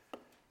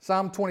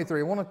Psalm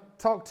 23. I want to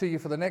talk to you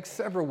for the next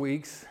several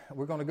weeks.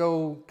 We're going to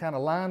go kind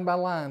of line by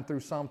line through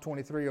Psalm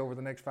 23 over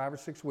the next 5 or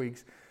 6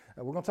 weeks.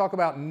 We're going to talk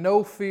about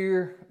no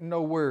fear,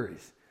 no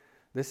worries.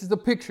 This is the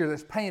picture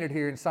that's painted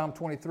here in Psalm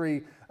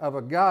 23 of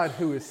a God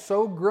who is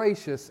so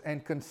gracious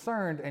and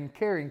concerned and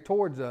caring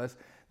towards us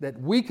that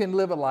we can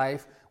live a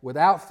life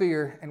without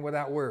fear and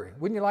without worry.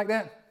 Wouldn't you like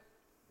that?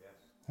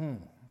 Yes.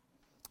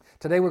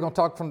 Today we're going to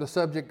talk from the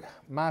subject,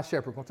 My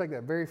Shepherd. We're going to take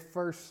that very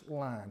first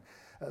line.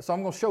 So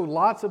I'm going to show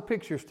lots of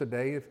pictures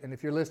today, and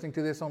if you're listening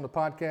to this on the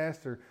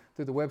podcast or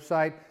through the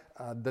website,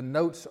 the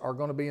notes are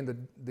going to be in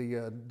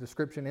the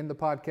description in the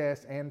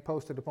podcast and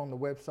posted upon the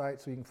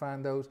website, so you can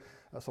find those.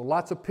 So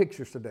lots of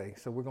pictures today.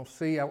 So we're going to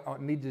see, I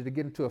need you to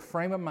get into a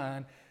frame of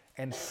mind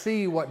and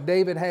see what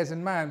David has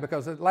in mind,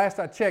 because at last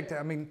I checked,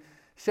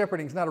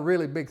 shepherding is not a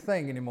really big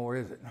thing anymore,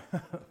 is it?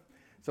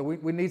 So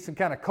we need some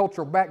kind of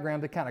cultural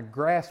background to kind of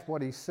grasp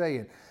what he's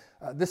saying.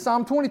 This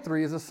Psalm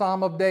 23 is a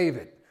Psalm of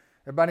David.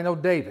 Everybody know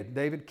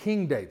David,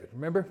 King David,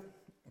 remember?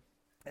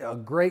 A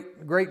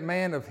great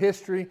man of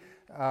history,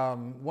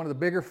 one of the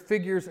bigger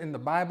figures in the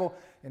Bible.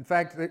 In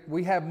fact,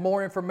 we have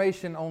more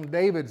information on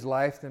David's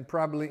life than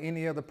probably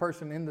any other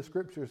person in the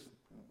Scriptures.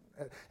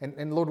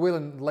 And Lord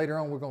willing, later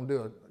on we're going to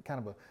do a kind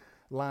of a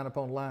line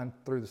upon line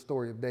through the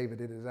story of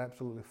David. It is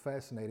absolutely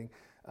fascinating.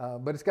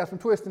 But it's got some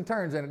twists and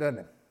turns in it, doesn't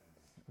it?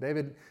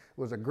 David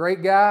was a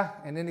great guy,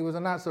 and then he was a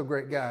not so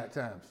great guy at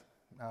times.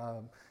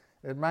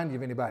 It reminds you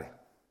of anybody?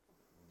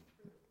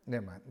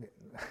 Never mind.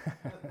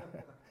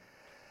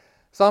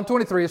 Psalm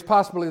 23 is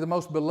possibly the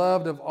most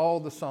beloved of all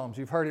the Psalms.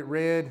 You've heard it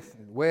read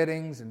at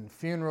weddings and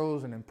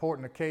funerals and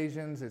important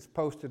occasions. It's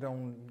posted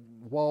on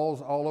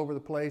walls all over the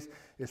place.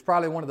 It's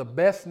probably one of the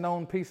best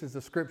known pieces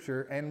of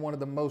Scripture and one of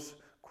the most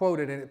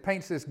quoted. And it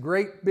paints this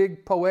great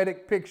big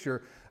poetic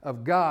picture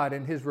of God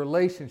and His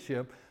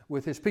relationship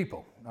with His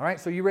people. All right,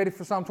 so you ready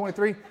for Psalm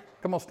 23?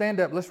 Come on, stand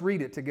up. Let's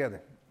read it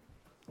together.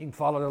 You can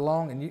follow it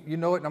along, and you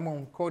know it, and I'm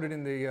going to quote it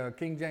in the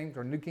King James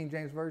or New King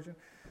James Version.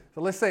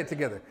 So let's say it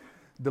together.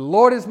 The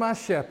Lord is my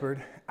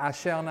shepherd, I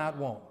shall not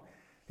want.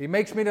 He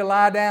makes me to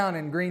lie down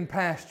in green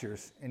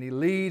pastures, and He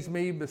leads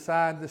me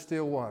beside the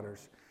still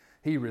waters.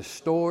 He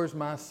restores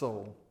my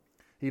soul.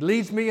 He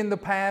leads me in the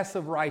paths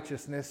of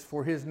righteousness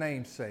for His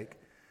name's sake.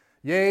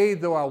 Yea,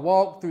 though I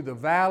walk through the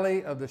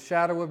valley of the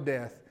shadow of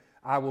death,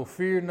 I will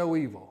fear no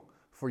evil,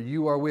 for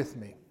You are with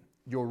me.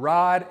 Your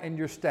rod and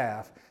Your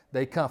staff,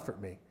 they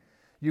comfort me.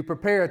 You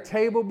prepare a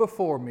table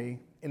before me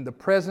in the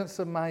presence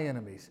of my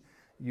enemies.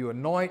 You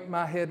anoint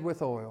my head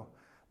with oil.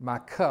 My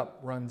cup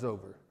runs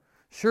over.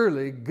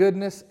 Surely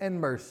goodness and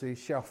mercy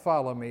shall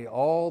follow me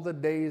all the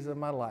days of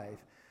my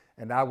life,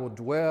 and I will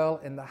dwell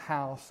in the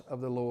house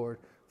of the Lord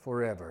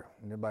forever.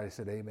 And everybody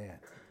said amen.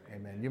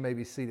 Amen. You may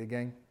be seated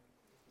again.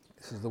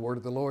 This is the word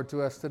of the Lord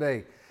to us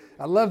today.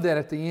 I love that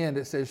at the end.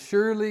 It says,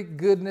 surely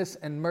goodness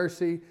and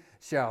mercy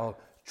shall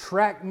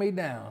track me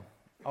down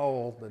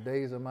all the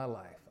days of my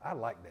life. I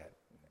like that.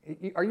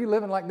 Are you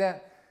living like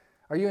that?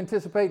 Are you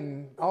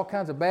anticipating all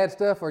kinds of bad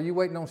stuff, or are you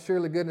waiting on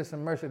surely goodness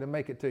and mercy to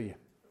make it to you?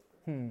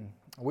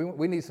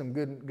 We need some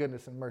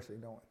goodness and mercy,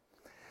 don't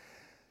we?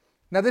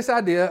 Now, this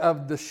idea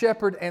of the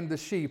shepherd and the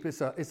sheep,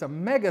 it's a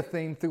mega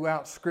theme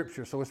throughout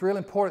Scripture. So it's really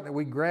important that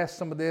we grasp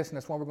some of this, and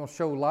that's why we're going to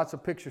show lots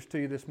of pictures to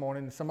you this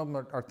morning. Some of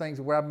them are things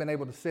where I've been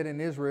able to sit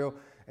in Israel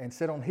and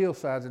sit on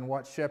hillsides and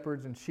watch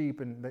shepherds and sheep,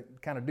 and they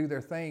kind of do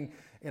their thing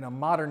in a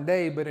modern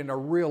day, but in a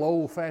real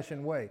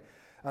old-fashioned way.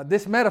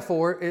 This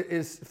metaphor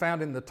is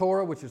found in the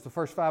Torah, which is the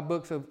first 5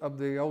 books of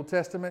the Old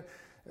Testament.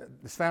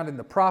 It's found in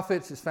the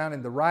prophets. It's found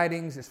in the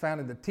writings. It's found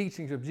in the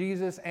teachings of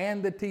Jesus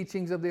and the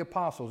teachings of the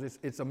apostles.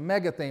 It's a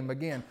mega theme,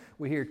 again,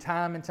 we hear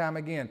time and time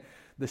again.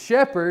 The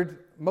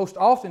shepherd, most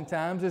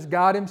oftentimes, is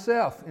God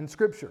Himself in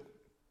Scripture.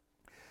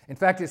 In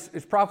fact,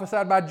 it's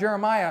prophesied by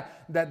Jeremiah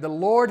that the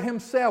Lord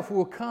Himself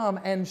will come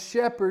and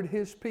shepherd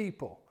His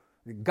people.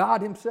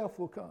 God Himself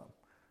will come.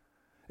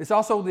 It's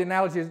also, the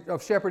analogy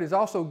of shepherd is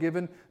also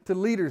given to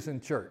leaders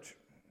in church.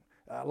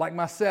 Like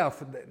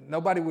myself,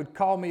 nobody would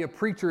call me a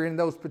preacher in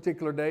those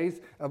particular days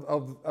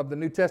of the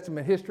New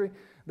Testament history.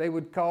 They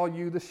would call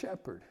you the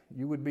shepherd.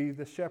 You would be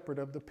the shepherd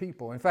of the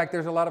people. In fact,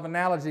 there's a lot of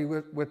analogy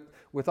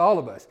with all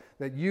of us,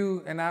 that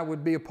you and I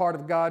would be a part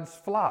of God's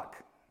flock.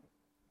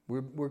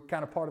 We're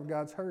kind of part of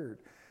God's herd.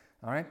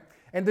 All right?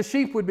 And the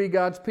sheep would be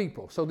God's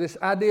people. So this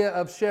idea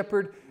of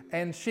shepherd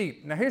and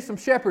sheep. Now here's some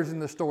shepherds in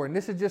the story, and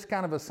this is just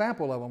kind of a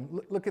sample of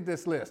them. Look at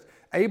this list.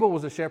 Abel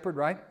was a shepherd,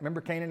 right? Remember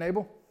Cain and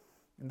Abel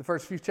in the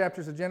first few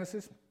chapters of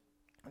Genesis?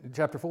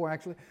 Chapter 4,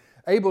 actually.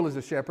 Abel is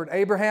a shepherd.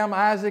 Abraham,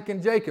 Isaac,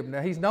 and Jacob.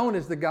 Now he's known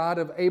as the God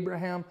of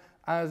Abraham,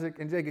 Isaac,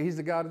 and Jacob. He's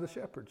the God of the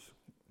shepherds.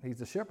 He's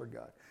the shepherd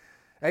God.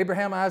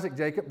 Abraham, Isaac,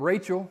 Jacob.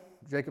 Rachel,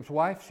 Jacob's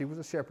wife, she was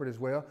a shepherd as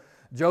well.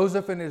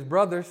 Joseph and his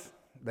brothers,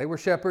 they were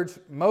shepherds.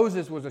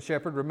 Moses was a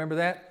shepherd, remember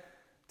that?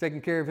 Taking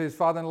care of his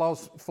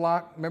father-in-law's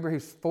flock. Remember,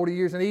 he's 40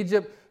 years in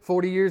Egypt,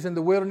 40 years in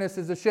the wilderness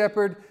as a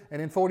shepherd,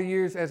 and then 40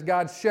 years as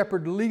God's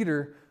shepherd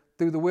leader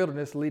through the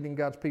wilderness, leading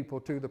God's people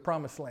to the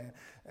promised land.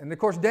 And of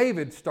course,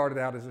 David started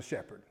out as a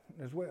shepherd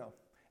as well.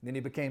 Then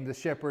he became the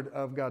shepherd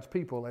of God's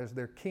people as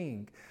their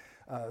king.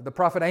 The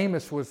prophet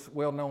Amos was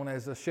well known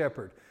as a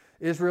shepherd.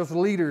 Israel's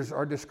leaders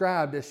are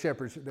described as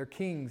shepherds. Their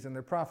kings and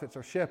their prophets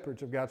are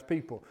shepherds of God's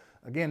people.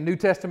 Again, New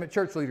Testament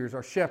church leaders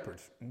are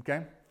shepherds.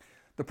 Okay?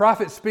 The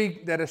prophets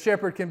speak that a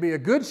shepherd can be a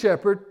good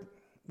shepherd,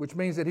 which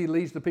means that he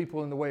leads the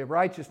people in the way of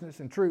righteousness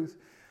and truth,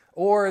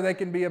 or they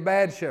can be a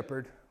bad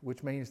shepherd,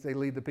 which means they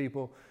lead the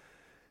people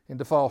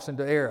into false,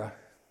 into error,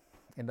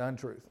 into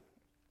untruth.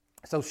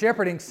 So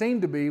shepherding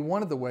seemed to be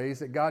one of the ways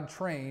that God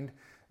trained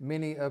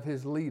many of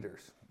his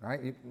leaders.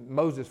 Right?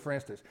 Moses, for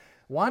instance.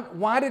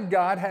 Why did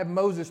God have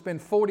Moses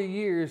spend 40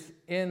 years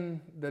in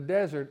the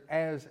desert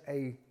as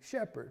a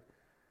shepherd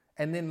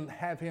and then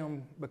have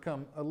him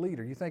become a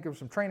leader? You think there was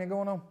some training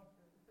going on?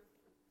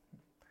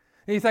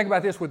 And you think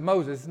about this with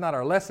Moses. It's not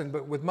our lesson,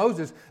 but with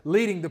Moses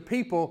leading the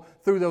people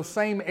through those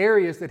same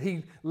areas that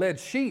he led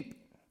sheep.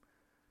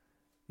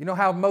 You know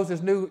how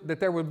Moses knew that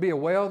there would be a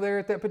well there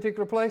at that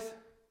particular place?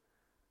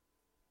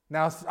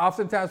 Now,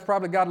 oftentimes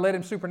probably God led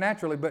him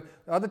supernaturally, but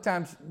other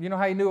times, you know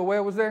how he knew a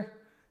well was there?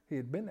 He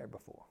had been there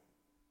before.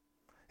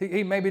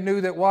 He maybe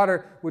knew that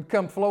water would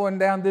come flowing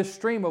down this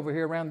stream over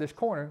here around this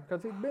corner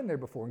because he'd been there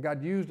before. And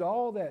God used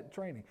all that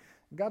training.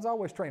 God's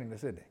always training us,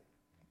 isn't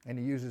he? And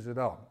he uses it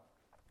all.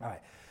 All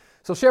right.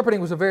 So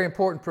shepherding was a very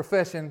important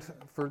profession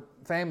for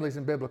families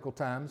in biblical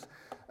times.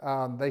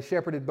 They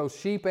shepherded both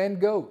sheep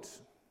and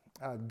goats.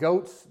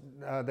 Goats,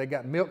 they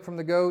got milk from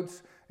the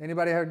goats.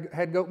 Anybody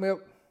had goat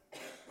milk?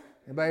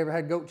 Anybody ever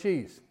had goat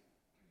cheese?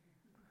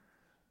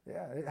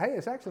 Yeah, hey,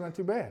 it's actually not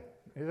too bad.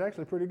 It's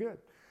actually pretty good.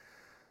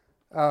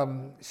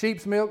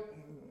 Sheep's milk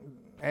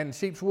and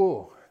sheep's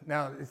wool.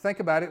 Now, think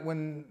about it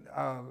when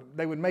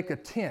they would make a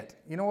tent.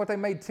 You know what they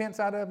made tents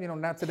out of? You know,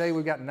 now today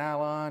we've got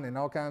nylon and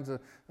all kinds of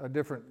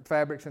different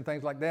fabrics and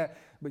things like that.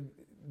 But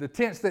the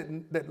tents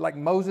that like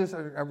Moses,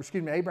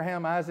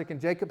 Abraham, Isaac, and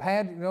Jacob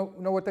had, you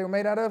know what they were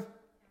made out of?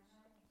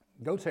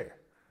 Goat's hair.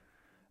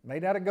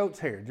 Made out of goat's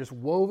hair, just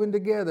woven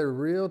together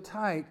real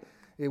tight.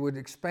 It would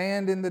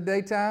expand in the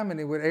daytime and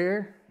it would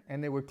air,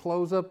 and it would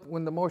close up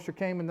when the moisture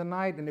came in the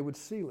night, and it would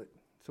seal it,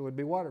 so it would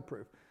be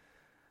waterproof.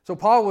 So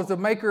Paul was the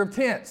maker of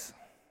tents,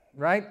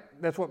 right?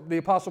 That's what the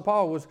Apostle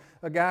Paul was,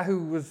 a guy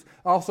who was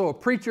also a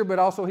preacher, but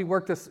also he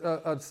worked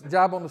a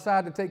job on the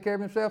side to take care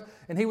of himself,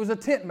 and he was a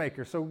tent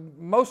maker. So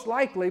most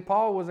likely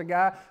Paul was a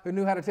guy who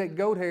knew how to take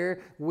goat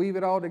hair, weave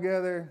it all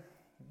together,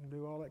 and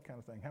do all that kind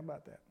of thing. How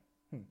about that?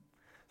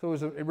 So it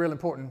was a real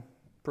important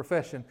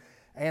profession,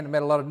 and it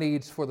met a lot of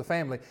needs for the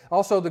family.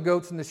 Also, the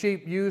goats and the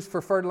sheep used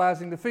for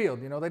fertilizing the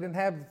field. You know, they didn't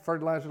have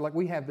fertilizer like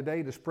we have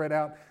today to spread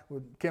out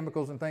with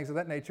chemicals and things of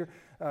that nature.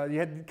 You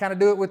had to kind of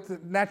do it with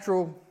the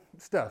natural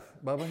stuff,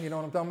 Bubba, you know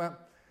what I'm talking about?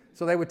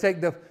 So they would take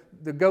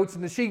the goats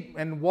and the sheep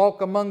and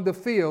walk among the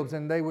fields,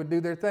 and they would do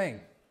their thing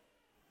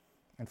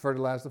and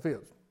fertilize the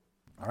fields.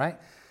 All right?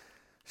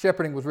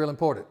 Shepherding was real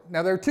important.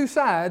 Now, there are two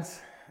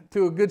sides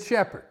to a good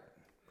shepherd.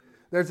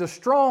 There's a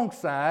strong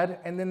side,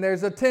 and then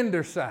there's a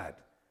tender side.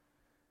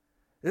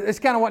 It's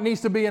kind of what needs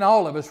to be in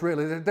all of us,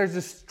 really. There's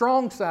a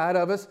strong side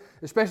of us,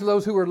 especially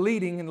those who are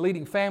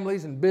leading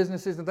families and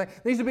businesses and things.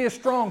 There needs to be a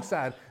strong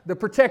side, the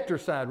protector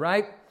side,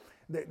 right?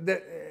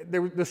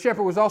 The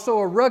shepherd was also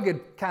a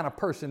rugged kind of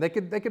person. They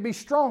could be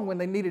strong when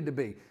they needed to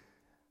be.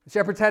 The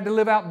shepherds had to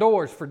live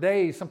outdoors for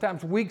days,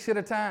 sometimes weeks at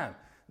a time.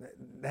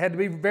 They had to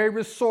be very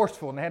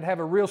resourceful, and they had to have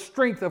a real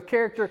strength of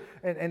character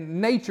and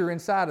nature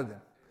inside of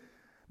them.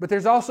 But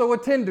there's also a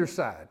tender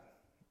side.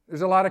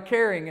 There's a lot of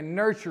caring and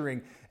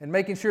nurturing and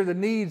making sure the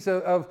needs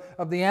of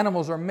the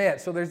animals are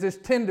met. So there's this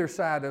tender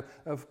side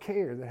of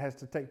care that has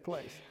to take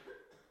place.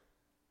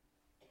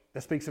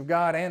 That speaks of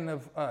God and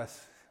of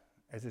us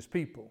as his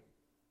people.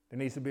 There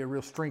needs to be a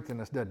real strength in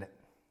us, doesn't it?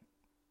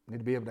 We need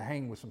to be able to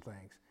hang with some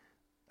things,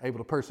 able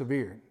to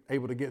persevere,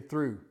 able to get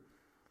through,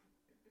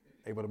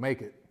 able to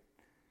make it.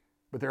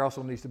 But there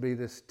also needs to be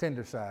this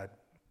tender side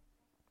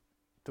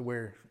to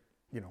where,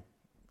 you know,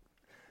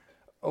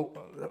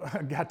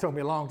 a guy told me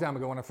a long time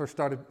ago when I first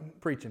started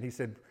preaching, he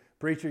said,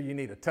 "Preacher, you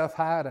need a tough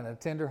hide and a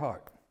tender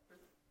heart."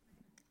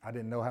 I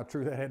didn't know how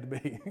true that had to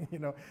be, you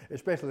know,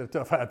 especially the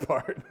tough hide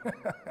part.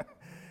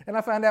 And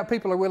I find out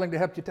people are willing to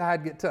help your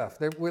hide get tough.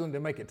 They're willing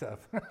to make it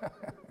tough.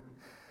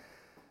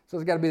 So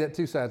there's got to be that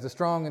two sides, the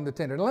strong and the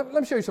tender. Now, let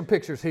me show you some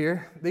pictures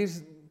here.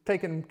 These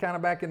taken kind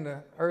of back in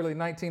the early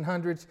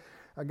 1900s.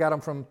 I got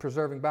them from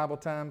Preserving Bible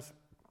Times.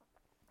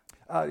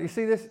 You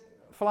see this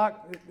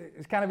flock?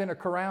 It's kind of in a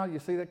corral. You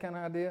see that kind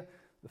of idea?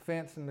 The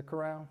fence and the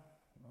corral.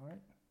 All right.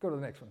 Go to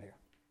the next one here.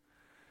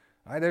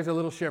 All right. There's a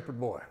little shepherd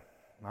boy.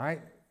 All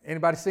right.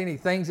 Anybody see any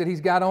things that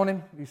he's got on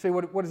him? You see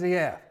what does he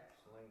have?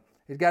 Sling.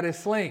 He's got his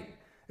sling.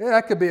 Yeah,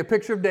 that could be a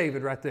picture of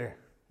David right there.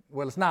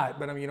 Well, it's not,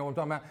 but I mean, you know what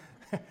I'm talking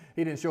about?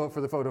 He didn't show up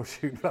for the photo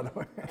shoot, by the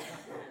way.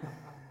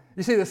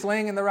 You see the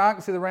sling in the rock?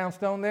 You see the round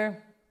stone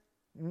there?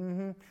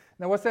 Mm-hmm.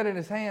 Now, what's that in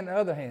his hand? The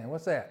other hand.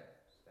 What's that?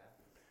 Staff.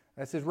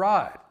 That's his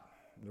rod.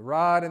 The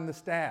rod and the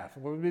staff.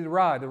 What would be the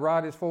rod? The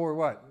rod is for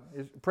what?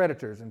 Is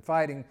predators and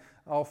fighting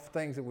off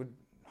things that would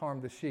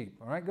harm the sheep.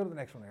 All right, go to the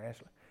next one there,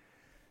 Ashley.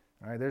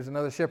 All right, there's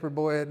another shepherd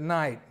boy at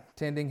night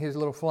tending his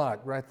little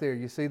flock right there.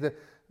 You see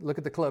look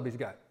at the club he's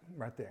got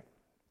right there.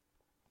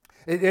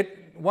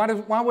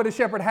 Why would a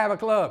shepherd have a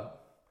club?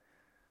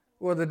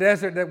 Well, the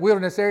desert, that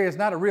wilderness area is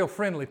not a real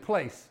friendly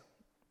place,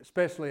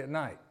 especially at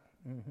night.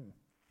 Mm-hmm.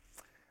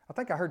 I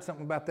think I heard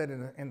something about that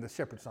in the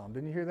shepherd psalm.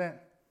 Didn't you hear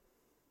that?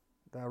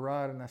 Thy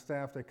rod and thy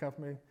staff, they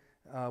comfort me.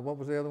 What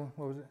was the other one?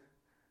 What was it?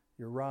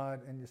 Your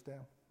rod and your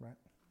staff, right?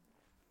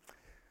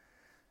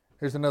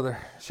 Here's another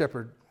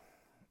shepherd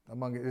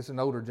it's an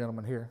older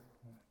gentleman here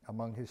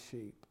among his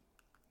sheep.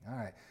 All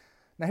right.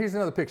 Now here's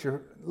another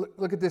picture.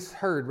 Look at this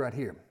herd right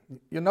here.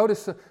 You'll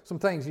notice some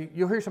things.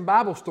 You'll hear some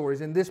Bible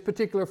stories in this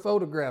particular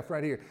photograph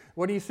right here.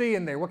 What do you see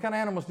in there? What kind of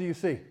animals do you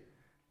see?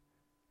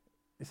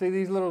 You see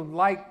these little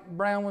light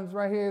brown ones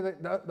right here?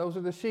 Those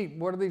are the sheep.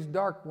 What are these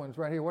dark ones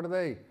right here? What are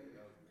they?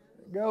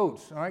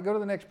 Goats. All right, go to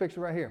the next picture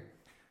right here.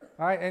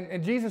 All right,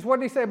 and Jesus, what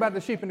did he say about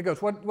the sheep and the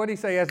goats? What did he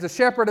say? As the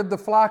shepherd of the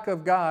flock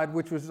of God,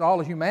 which was all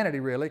of humanity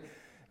really,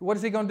 what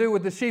is he going to do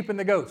with the sheep and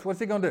the goats? What's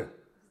he going to do?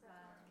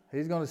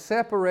 He's going to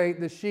separate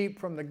the sheep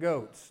from the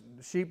goats.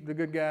 The sheep, the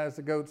good guys,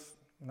 the goats,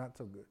 not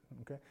so good.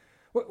 Okay.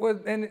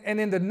 And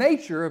in the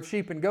nature of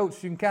sheep and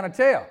goats, you can kind of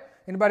tell.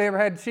 Anybody ever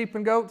had sheep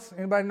and goats?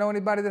 Anybody know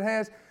anybody that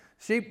has?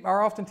 Sheep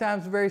are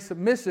oftentimes very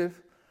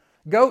submissive.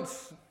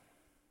 Goats,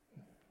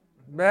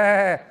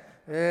 they're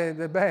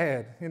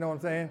bad. You know what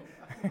I'm saying?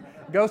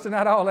 Goats are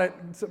not all that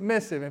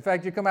submissive. In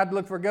fact, you come out to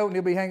look for a goat and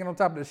he'll be hanging on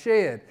top of the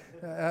shed,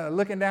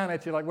 looking down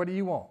at you like, what do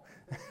you want?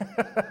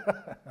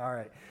 All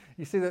right.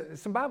 You see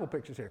some Bible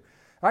pictures here.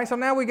 All right, so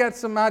now we got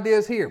some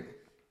ideas here.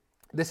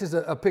 This is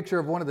a picture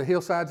of one of the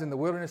hillsides in the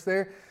wilderness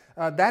there.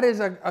 That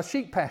is a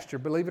sheep pasture,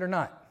 believe it or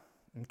not.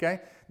 Okay?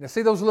 Now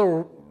see those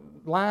little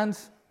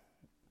lines?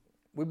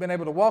 We've been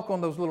able to walk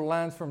on those little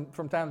lines from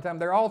time to time.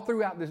 They're all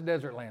throughout this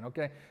desert land,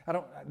 okay?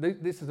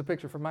 This is a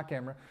picture from my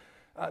camera.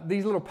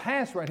 These little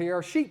paths right here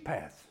are sheep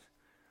paths.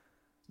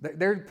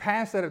 They're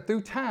paths that are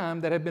through time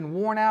that have been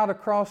worn out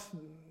across,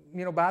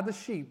 by the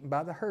sheep,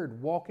 by the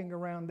herd, walking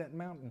around that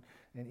mountain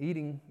and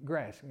eating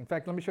grass. In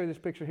fact, let me show you this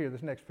picture here,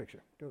 this next picture.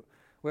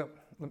 Well,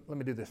 let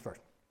me do this first.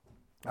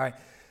 All right.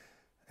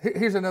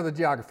 Here's another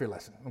geography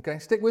lesson, okay?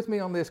 Stick with me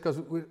on this because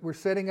we're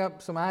setting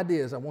up some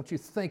ideas. I want you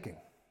thinking.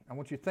 I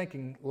want you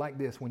thinking like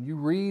this. When you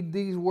read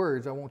these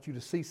words, I want you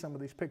to see some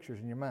of these pictures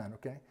in your mind,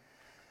 okay?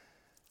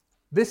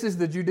 This is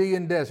the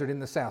Judean desert in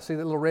the south. See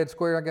that little red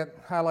square I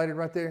got highlighted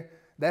right there?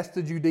 That's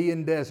the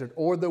Judean desert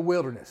or the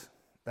wilderness.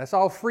 That's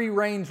all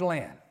free-range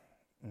land,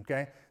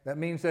 okay? That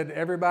means that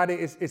everybody,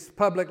 it's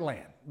public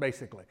land,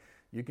 basically.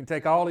 You can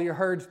take all of your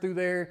herds through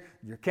there,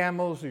 your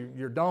camels,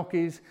 your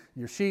donkeys,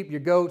 your sheep, your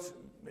goats.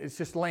 It's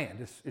just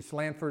land. It's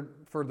land for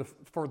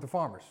the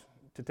farmers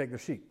to take their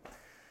sheep.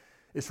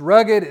 It's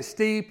rugged, it's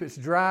steep, it's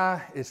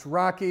dry, it's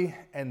rocky,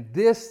 and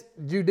this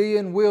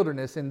Judean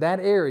wilderness in that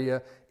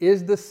area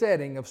is the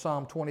setting of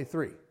Psalm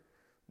 23.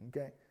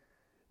 Okay?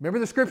 Remember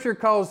the scripture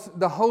calls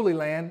the Holy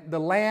Land the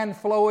land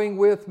flowing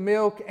with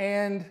milk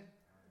and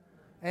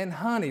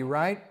honey,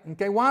 right?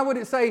 Okay, why would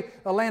it say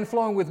a land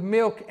flowing with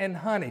milk and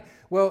honey?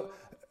 Well,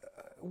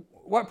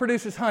 what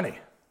produces honey?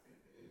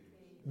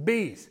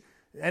 Bees.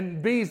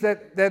 And bees,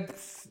 that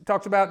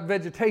talks about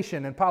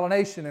vegetation and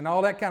pollination and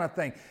all that kind of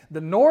thing. The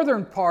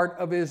northern part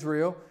of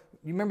Israel,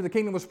 you remember the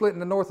kingdom was split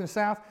into north and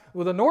south?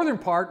 Well, the northern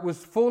part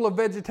was full of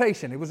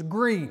vegetation. It was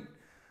green.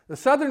 The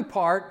southern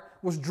part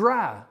was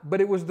dry,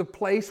 but it was the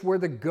place where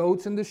the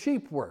goats and the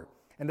sheep were.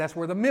 And that's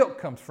where the milk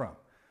comes from.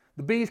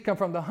 The bees come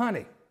from the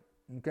honey,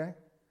 okay?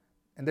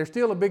 And they're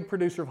still a big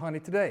producer of honey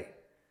today.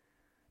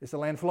 It's a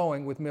land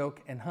flowing with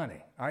milk and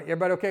honey. All right,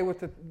 everybody okay with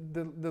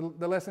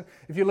the lesson?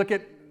 If you look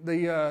at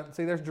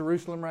see there's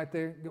Jerusalem right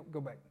there.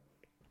 Go back.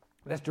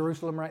 That's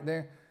Jerusalem right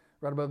there,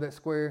 right above that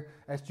square.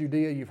 That's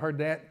Judea. You've heard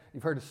that.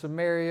 You've heard of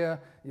Samaria.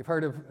 You've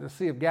heard of the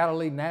Sea of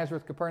Galilee,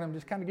 Nazareth, Capernaum.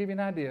 Just kind of give you an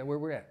idea where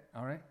we're at,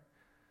 all right?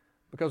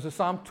 Because of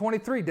Psalm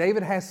 23,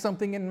 David has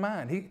something in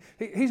mind.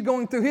 He's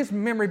going through his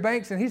memory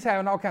banks and he's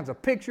having all kinds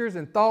of pictures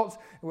and thoughts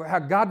how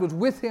God was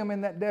with him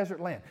in that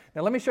desert land.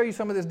 Now let me show you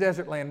some of this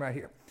desert land right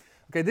here.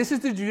 Okay, this is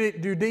the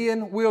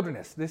Judean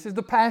wilderness. This is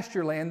the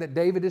pasture land that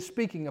David is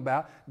speaking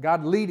about,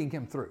 God leading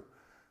him through.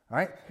 All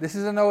right, this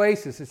is an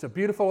oasis. It's a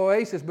beautiful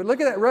oasis, but look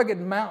at that rugged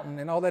mountain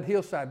and all that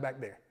hillside back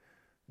there.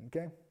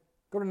 Okay,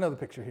 go to another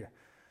picture here.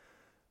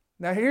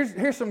 Now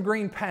here's some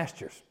green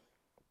pastures.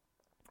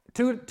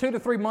 2 to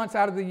 3 months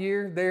out of the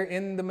year there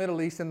in the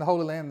Middle East, in the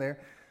Holy Land there,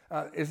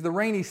 is the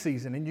rainy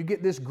season, and you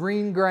get this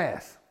green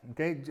grass.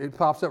 Okay, it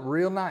pops up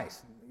real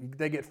nice.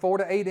 They get 4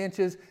 to 8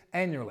 inches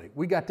annually.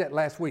 We got that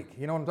last week.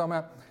 You know what I'm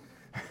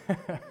talking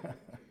about?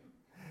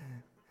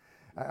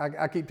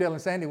 I keep telling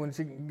Sandy when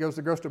she goes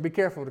to the grocery store, be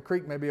careful, the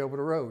creek may be over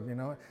the road. You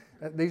know,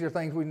 these are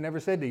things we've never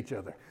said to each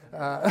other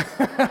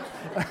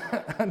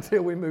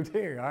until we moved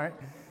here. All right.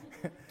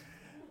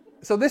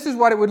 So this is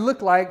what it would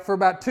look like for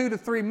about 2 to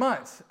 3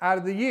 months out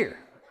of the year.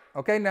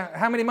 Okay. Now,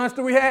 how many months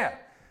do we have?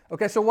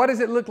 Okay, so what does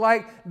it look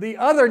like the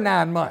other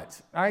 9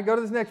 months? All right, go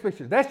to this next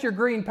picture. That's your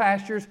green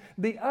pastures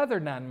the other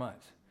 9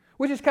 months.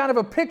 which is kind of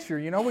a picture.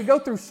 We go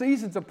through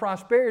seasons of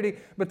prosperity,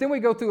 but then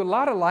we go through a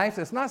lot of life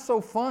that's not so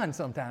fun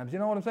sometimes. You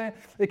know what I'm saying?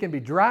 It can be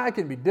dry, it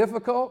can be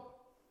difficult.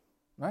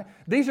 Right?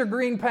 These are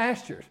green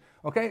pastures.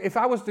 Okay? If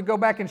I was to go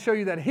back and show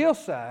you that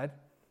hillside,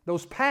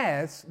 those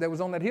paths that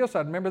was on that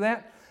hillside, remember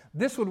that?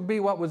 This would be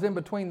what was in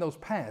between those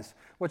paths.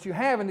 What you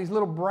have in these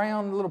little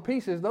brown little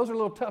pieces, those are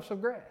little tufts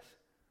of grass.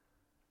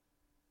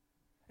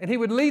 And he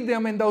would lead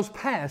them in those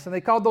paths, and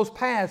they called those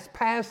paths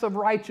paths of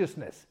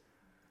righteousness.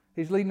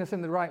 He's leading us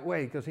in the right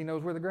way because he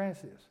knows where the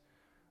grass is.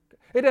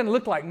 It doesn't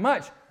look like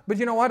much, but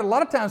you know what? A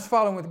lot of times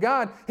following with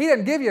God, he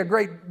doesn't give you a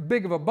great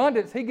big of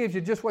abundance. He gives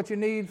you just what you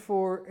need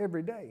for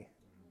every day.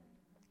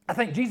 I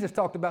think Jesus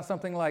talked about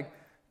something like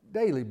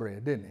daily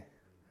bread, didn't he?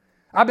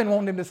 I've been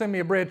wanting him to send me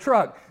a bread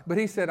truck, but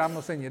he said, I'm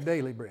going to send you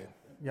daily bread.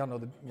 Y'all know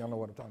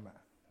what I'm talking about.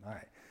 All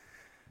right.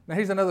 Now,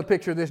 here's another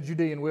picture of this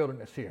Judean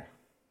wilderness here.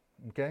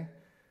 Okay?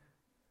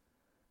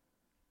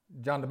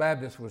 John the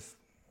Baptist was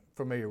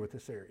familiar with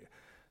this area.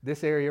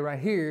 This area right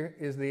here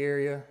is the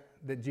area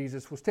that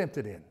Jesus was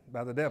tempted in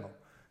by the devil.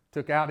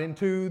 Took out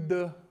into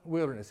the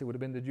wilderness. It would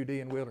have been the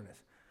Judean wilderness.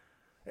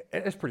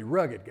 It's pretty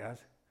rugged, guys.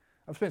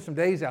 I've spent some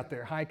days out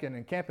there hiking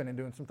and camping and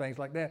doing some things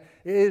like that.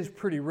 It is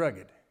pretty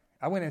rugged.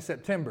 I went in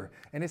September,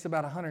 and it's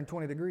about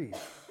 120 degrees.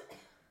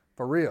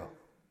 For real.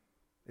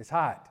 It's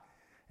hot.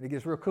 And it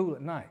gets real cool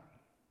at night.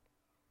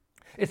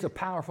 It's a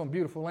powerful and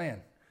beautiful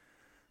land,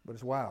 but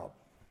it's wild.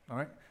 All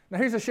right? Now,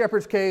 here's a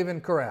shepherd's cave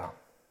and corral.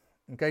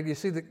 Okay, do you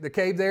see the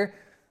cave there?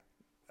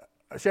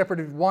 A shepherd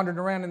who's wandering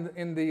around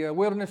in the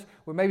wilderness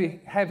would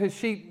maybe have his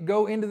sheep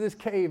go into this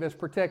cave as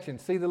protection.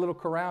 See the little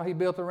corral he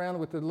built around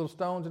with the little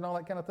stones and all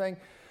that kind of thing?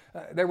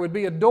 There would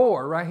be a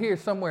door right here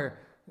somewhere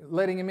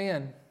letting him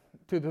in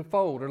to the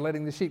fold or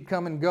letting the sheep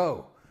come and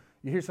go.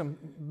 You hear some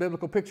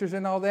biblical pictures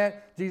in all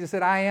that? Jesus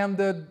said, I am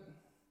the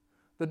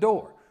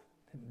door.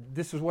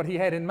 This is what he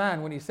had in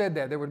mind when he said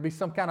that. There would be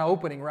some kind of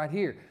opening right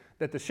here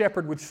that the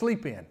shepherd would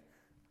sleep in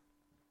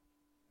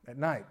at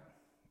night,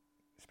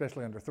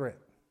 especially under threat.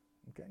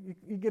 Okay,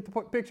 you get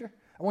the picture?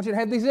 I want you to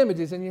have these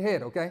images in your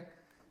head, okay?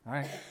 All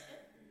right.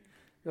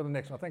 Go to the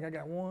next one. I think I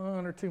got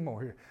one or two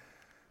more here.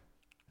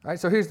 All right,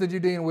 so here's the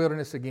Judean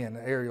wilderness again,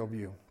 the aerial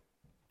view.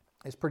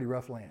 It's pretty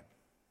rough land.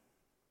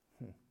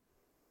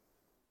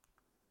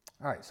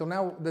 All right, so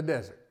now the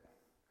desert.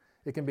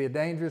 It can be a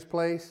dangerous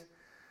place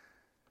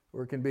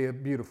or it can be a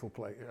beautiful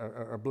place,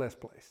 or a blessed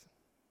place.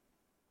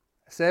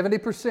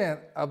 70%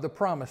 of the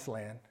promised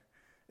land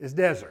is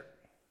desert.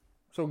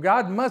 So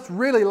God must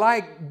really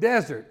like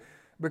desert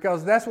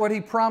because that's what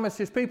he promised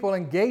his people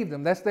and gave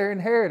them. That's their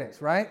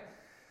inheritance, right?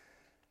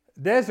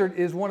 Desert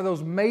is one of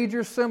those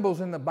major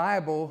symbols in the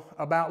Bible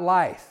about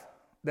life.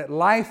 That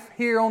life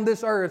here on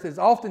this earth is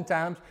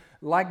oftentimes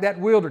like that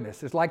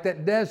wilderness. It's like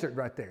that desert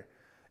right there.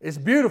 It's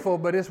beautiful,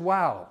 but it's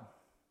wild.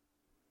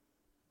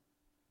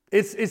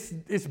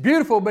 It's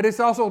beautiful, but it's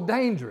also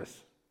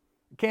dangerous.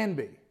 It can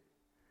be.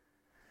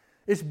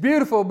 It's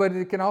beautiful, but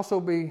it can also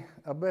be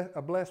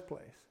a blessed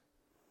place.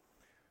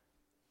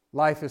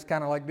 Life is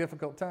kind of like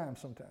difficult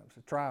times sometimes.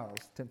 Trials,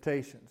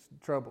 temptations,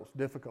 troubles,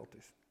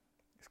 difficulties.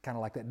 It's kind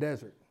of like that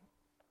desert.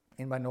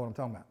 Anybody know what I'm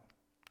talking about?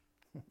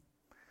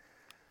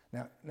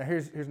 Now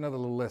here's another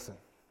little lesson,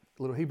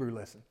 a little Hebrew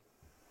lesson.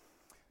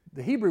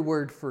 The Hebrew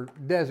word for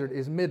desert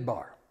is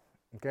midbar.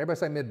 Okay, everybody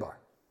say midbar.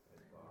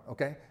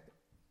 Okay.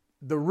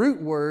 The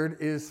root word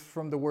is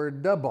from the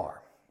word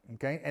dabar.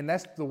 Okay, and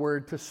that's the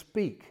word to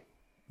speak.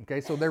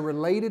 Okay, so they're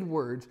related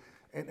words,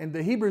 and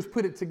the Hebrews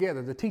put it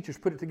together. The teachers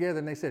put it together,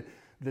 and they said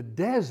the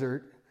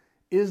desert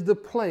is the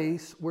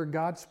place where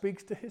God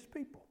speaks to his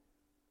people.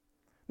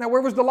 Now,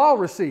 where was the law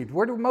received?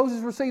 Where did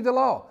Moses receive the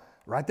law?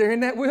 Right there in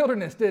that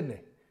wilderness, didn't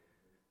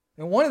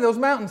he? In one of those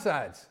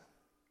mountainsides.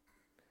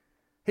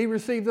 He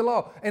received the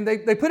law. And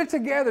they put it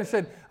together and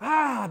said,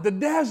 the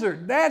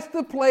desert, that's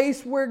the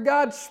place where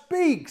God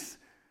speaks.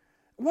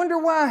 Wonder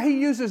why he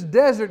uses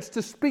deserts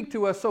to speak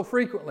to us so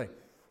frequently.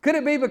 Could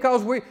it be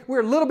because we're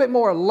a little bit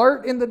more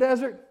alert in the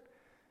desert?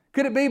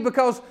 Could it be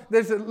because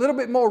there's a little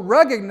bit more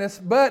ruggedness,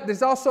 but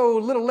there's also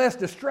a little less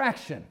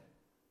distraction?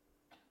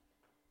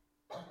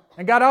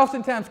 And God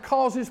oftentimes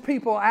calls his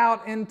people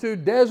out into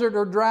desert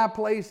or dry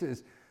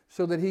places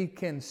so that he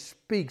can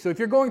speak. So if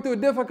you're going through a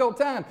difficult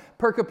time,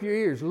 perk up your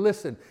ears,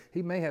 listen.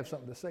 He may have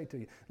something to say to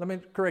you. Let me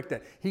correct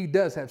that. He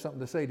does have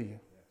something to say to you.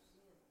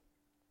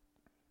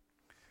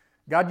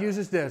 God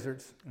uses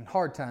deserts and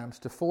hard times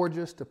to forge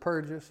us, to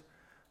purge us,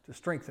 to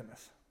strengthen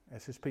us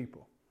as his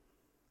people.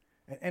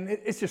 And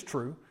it's just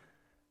true.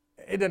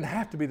 It doesn't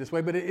have to be this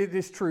way, but it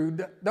is true.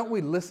 Don't we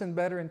listen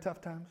better in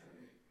tough times?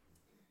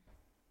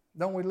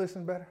 Don't we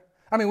listen better?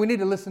 I mean, we need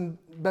to listen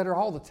better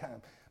all the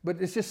time. But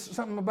it's just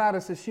something about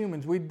us as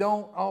humans. We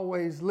don't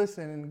always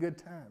listen in good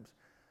times.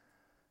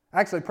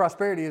 Actually,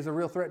 prosperity is a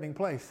real threatening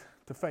place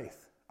to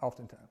faith,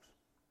 oftentimes.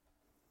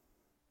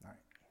 All right.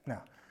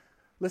 Now,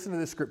 listen to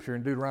this scripture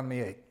in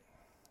Deuteronomy 8.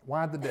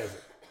 Why the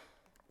desert?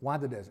 Why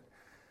the desert?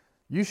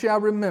 You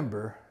shall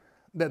remember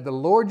that the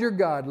Lord your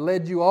God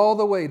led you all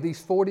the way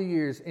these 40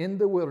 years in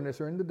the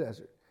wilderness or in the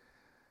desert.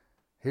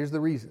 Here's the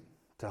reason.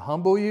 To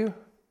humble you,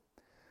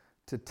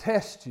 to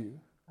test you,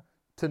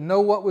 to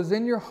know what was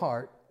in your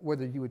heart,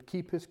 whether you would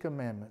keep his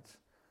commandments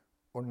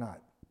or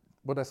not.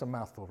 Well, that's a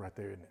mouthful right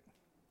there, isn't it?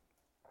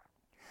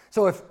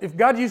 So if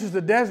God uses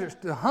the deserts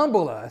to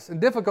humble us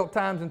in difficult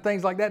times and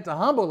things like that to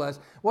humble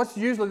us, what's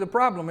usually the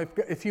problem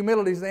if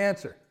humility is the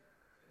answer?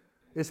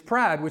 It's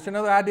pride, which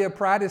another idea of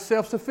pride is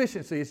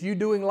self-sufficiency. It's you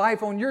doing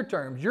life on your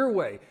terms, your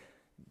way,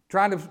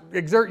 trying to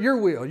exert your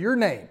will, your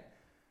name.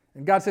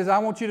 And God says, I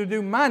want you to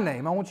do my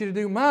name. I want you to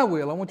do my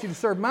will. I want you to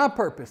serve my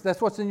purpose. That's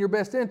what's in your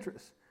best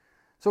interest.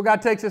 So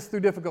God takes us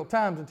through difficult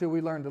times until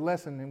we learn the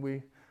lesson and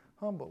we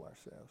humble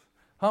ourselves.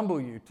 Humble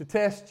you, to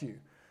test you,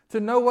 to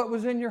know what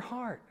was in your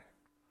heart.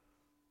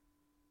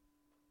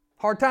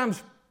 Hard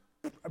times,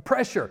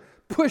 pressure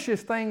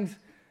pushes things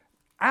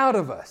out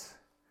of us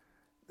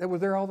that were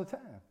there all the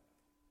time.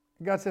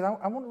 God said,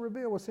 I want to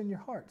reveal what's in your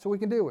heart so we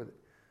can deal with it.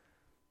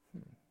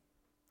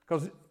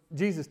 Because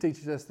Jesus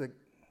teaches us that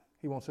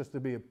he wants us to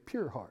be a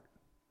pure heart.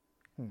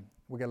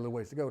 We got a little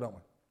ways to go, don't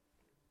we?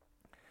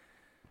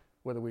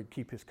 Whether we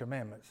keep his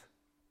commandments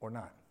or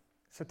not.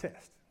 It's a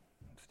test.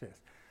 It's a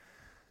test.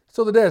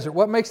 So the desert,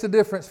 what makes the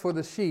difference for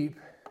the sheep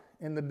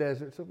in the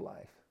deserts of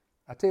life?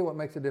 I tell you what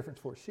makes a difference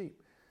for a sheep.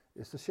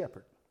 It's the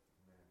shepherd.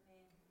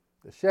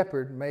 The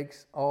shepherd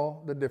makes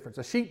all the difference.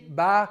 A sheep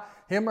by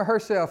him or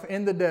herself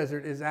in the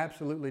desert is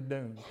absolutely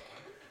doomed.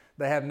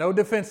 They have no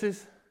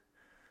defenses.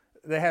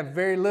 They have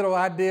very little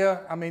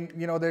idea. I mean,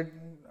 they're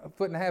a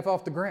foot and a half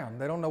off the ground.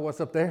 They don't know what's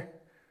up there.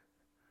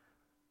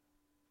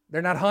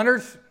 They're not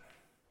hunters.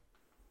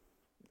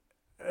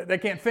 They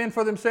can't fend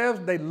for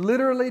themselves. They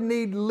literally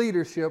need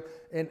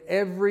leadership in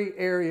every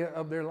area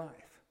of their life.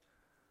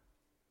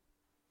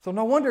 So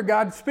no wonder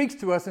God speaks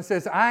to us and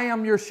says, I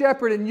am your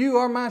shepherd and you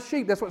are my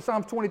sheep. That's what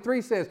Psalms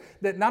 23 says,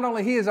 that not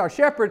only he is our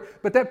shepherd,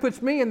 but that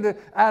puts me in the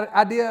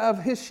idea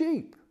of his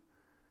sheep.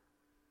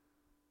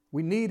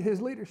 We need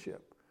his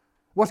leadership.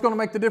 What's going to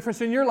make the difference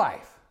in your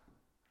life?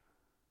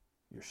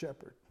 Your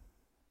shepherd.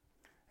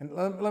 And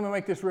let me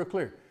make this real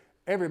clear.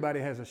 Everybody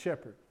has a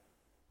shepherd.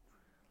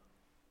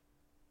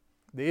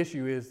 The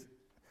issue is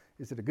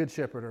it a good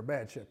shepherd or a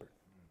bad shepherd?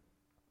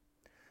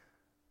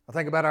 I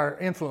think about our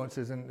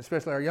influences, and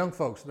especially our young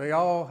folks. They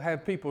all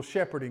have people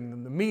shepherding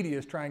them. The media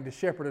is trying to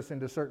shepherd us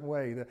into a certain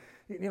way.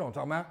 You know what I'm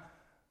talking about?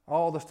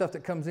 All the stuff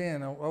that comes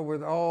in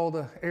over all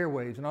the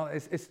airwaves and all.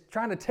 It's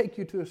trying to take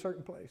you to a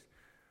certain place.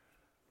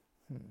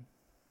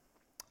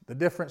 The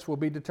difference will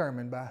be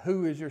determined by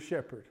who is your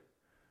shepherd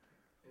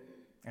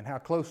and how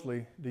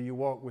closely do you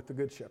walk with the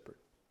good shepherd.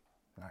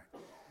 All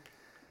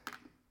right.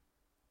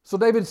 So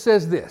David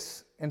says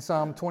this in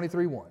Psalm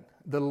 23:1.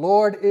 The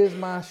Lord is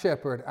my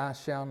shepherd, I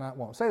shall not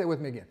want. Say that with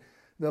me again.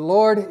 The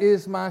Lord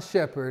is my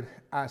shepherd,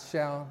 I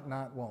shall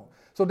not want.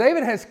 So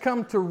David has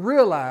come to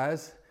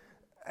realize,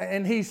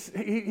 and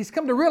he's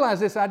come to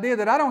realize this idea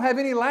that I don't have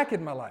any lack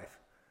in my life.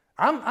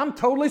 I'm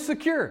totally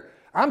secure.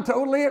 I'm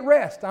totally at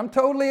rest. I'm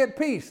totally at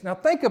peace. Now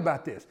think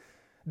about this.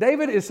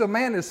 David is a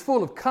man that's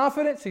full of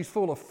confidence. He's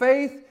full of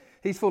faith.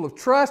 He's full of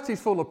trust.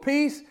 He's full of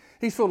peace.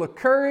 He's full of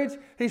courage.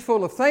 He's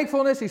full of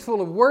thankfulness. He's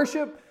full of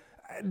worship.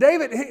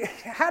 David,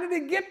 how did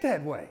it get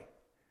that way?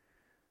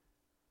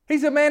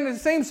 He's a man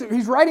that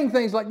he's writing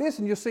things like this,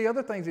 and you'll see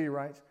other things that he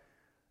writes.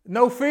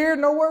 No fear,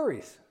 no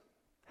worries.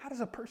 How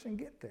does a person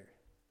get there?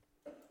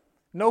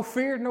 No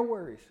fear, no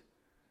worries.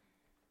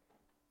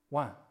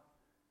 Why?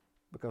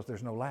 Because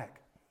there's no lack.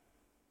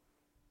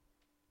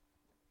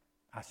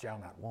 I shall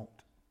not want.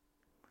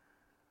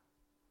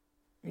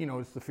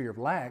 It's the fear of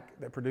lack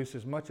that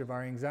produces much of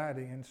our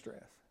anxiety and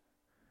stress.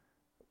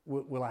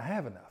 Will I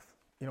have enough?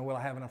 Will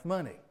I have enough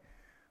money?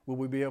 Will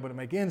we be able to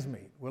make ends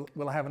meet?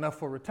 Will I have enough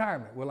for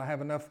retirement? Will I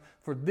have enough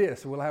for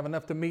this? Will I have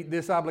enough to meet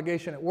this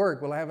obligation at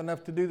work? Will I have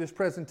enough to do this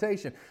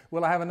presentation?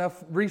 Will I have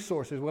enough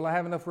resources? Will I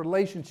have enough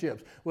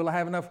relationships? Will I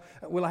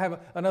have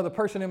another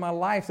person in my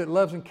life that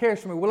loves and cares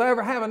for me? Will I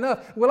ever have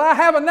enough? Will I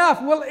have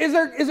enough? Is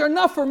there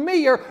enough for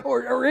me?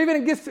 Or even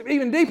it gets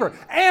even deeper.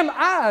 Am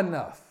I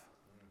enough?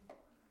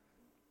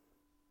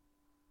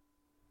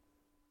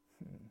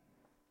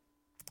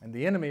 And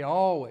the enemy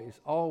always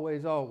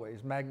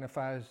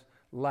magnifies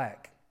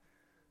lack.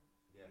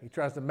 He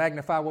tries to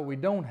magnify what we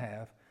don't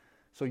have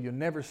so you'll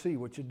never see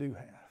what you do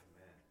have.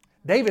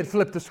 Amen. David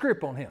flipped the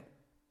script on him.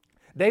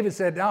 David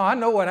said, I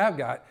know what I've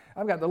got.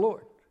 I've got the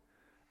Lord.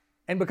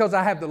 And because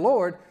I have the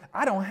Lord,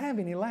 I don't have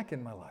any lack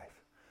in my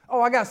life.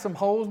 I got some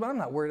holes, but I'm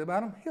not worried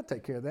about them. He'll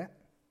take care of that.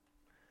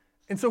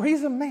 And so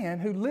he's a man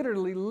who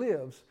literally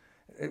lives,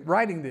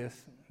 writing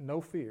this,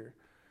 no fear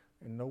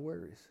and no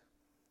worries.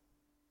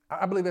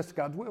 I believe that's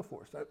God's will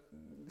for us.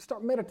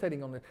 Start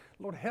meditating on this.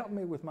 Lord, help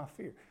me with my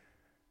fear.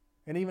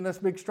 And even us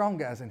big, strong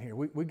guys in here,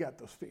 we got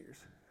those fears.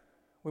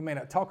 We may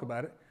not talk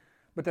about it,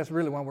 but that's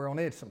really why we're on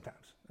edge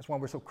sometimes. That's why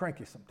we're so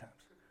cranky sometimes.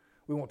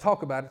 We won't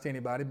talk about it to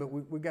anybody, but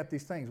we got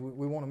these things.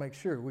 We want to make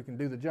sure we can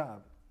do the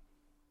job.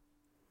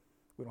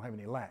 We don't have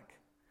any lack.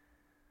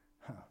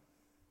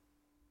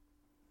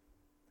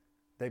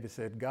 David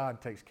said,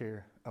 God takes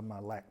care of my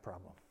lack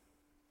problem.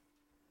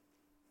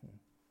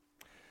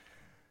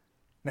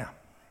 Now,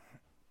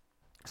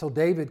 so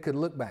David could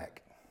look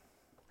back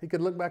He could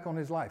look back on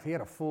his life. He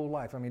had a full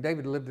life. I mean,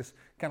 David lived this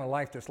kind of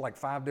life that's like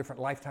 5 different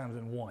lifetimes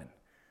in one.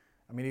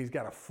 I mean, he's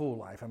got a full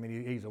life. I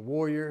mean, he's a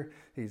warrior.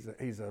 He's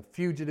a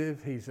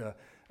fugitive. He's a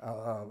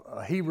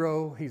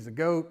hero. He's a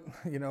goat.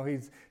 You know,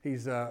 he's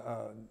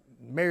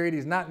married.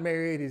 He's not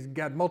married. He's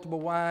got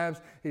multiple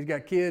wives. He's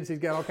got kids. He's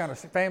got all kind of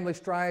family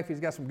strife. He's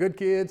got some good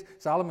kids.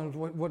 Solomon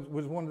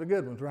was one of the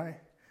good ones, right?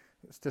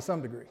 To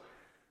some degree.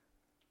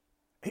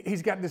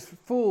 He's got this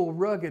full,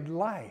 rugged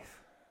life.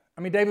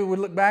 I mean, David would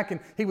look back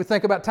and he would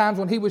think about times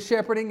when he was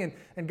shepherding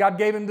and God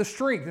gave him the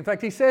strength. In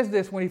fact, he says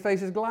this when he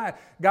faces Goliath.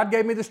 God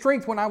gave me the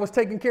strength when I was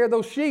taking care of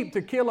those sheep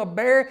to kill a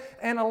bear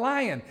and a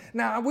lion.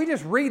 Now, we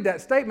just read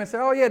that statement and say,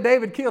 oh yeah,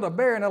 David killed a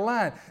bear and a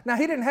lion. Now,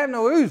 he didn't have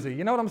no Uzi,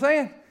 you know what I'm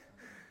saying?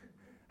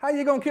 How are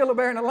you going to kill a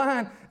bear and a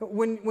lion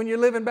when you're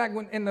living back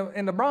in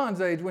the Bronze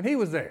Age when he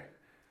was there?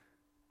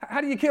 How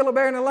do you kill a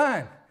bear and a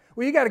lion?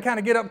 Well, you got to kind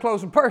of get up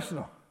close and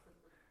personal.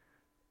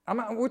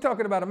 We're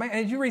talking about a man.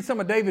 And you read some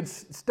of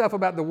David's stuff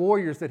about the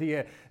warriors that he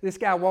had. This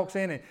guy walks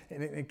in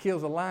and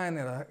kills a lion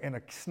in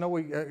a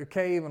snowy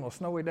cave on a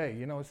snowy day.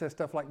 You know, it says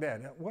stuff like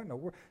that. What in the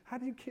world? How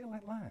do you kill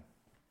that lion?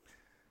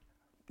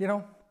 You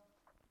know,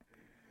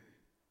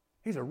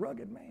 he's a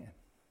rugged man.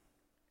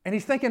 And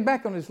he's thinking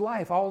back on his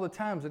life, all the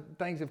times that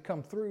things have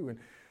come through.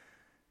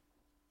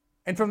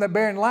 And from that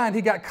bear and lion,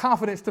 he got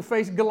confidence to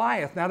face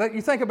Goliath. Now, that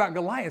you think about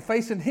Goliath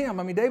facing him,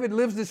 I mean, David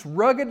lives this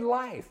rugged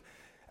life.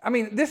 I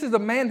mean, this is a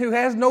man who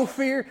has no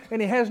fear and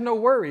he has no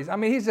worries. I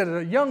mean, he's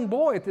a young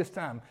boy at this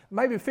time,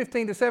 maybe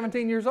 15 to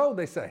 17 years old,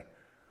 they say.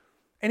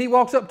 And he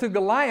walks up to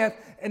Goliath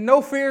and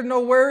no fear,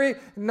 no worry,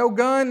 no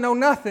gun, no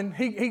nothing.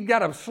 He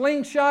got a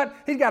slingshot.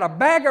 He's got a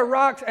bag of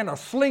rocks and a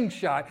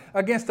slingshot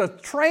against a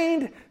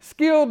trained,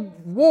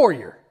 skilled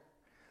warrior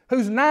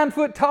who's 9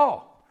 foot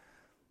tall.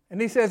 And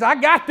he says, I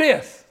got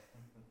this.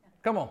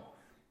 Come on,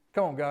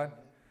 God.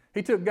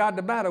 He took God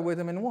to battle with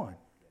him and won.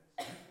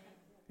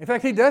 In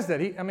fact, he does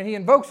that. He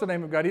invokes the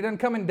name of God. He doesn't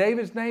come in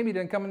David's name. He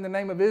doesn't come in the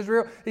name of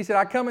Israel. He said,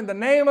 I come in the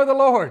name of the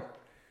Lord.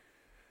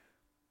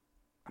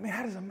 I mean,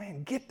 how does a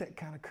man get that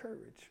kind of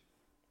courage?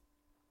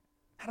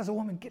 How does a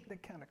woman get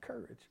that kind of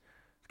courage?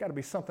 It's got to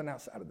be something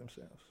outside of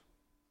themselves.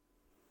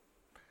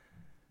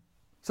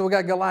 So we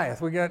got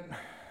Goliath. We got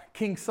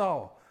King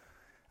Saul.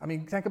 I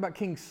mean, think about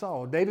King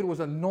Saul. David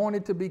was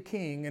anointed to be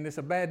king, and it's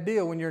a bad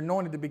deal when you're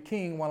anointed to be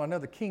king while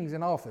another king's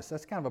in office.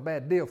 That's kind of a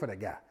bad deal for that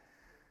guy.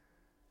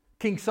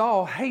 King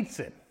Saul hates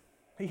him.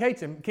 He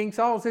hates him. King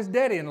Saul's his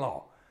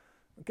daddy-in-law.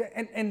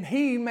 Okay? And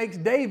he makes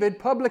David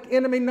public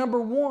enemy number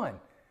 1.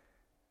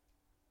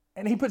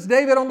 And he puts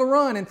David on the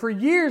run. And for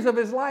years of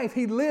his life,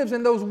 he lives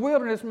in those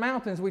wilderness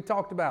mountains we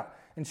talked about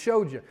and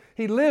showed you.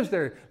 He lives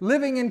there,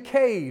 living in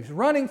caves,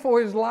 running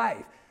for his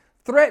life,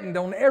 threatened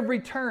on every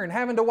turn,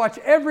 having to watch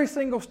every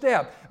single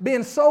step,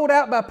 being sold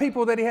out by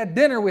people that he had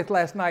dinner with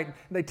last night.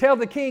 They tell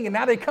the king, and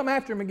now they come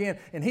after him again,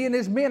 and he and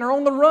his men are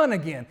on the run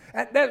again.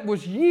 That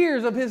was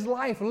years of his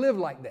life lived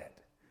like that.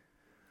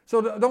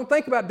 So don't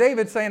think about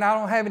David saying, I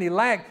don't have any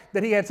lack,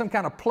 that he had some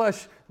kind of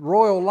plush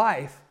royal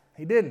life.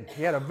 He didn't.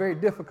 He had a very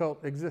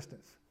difficult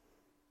existence.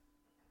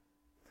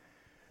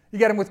 You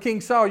got him with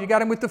King Saul. You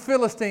got him with the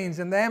Philistines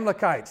and the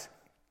Amalekites.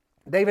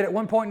 David at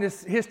one point in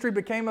his history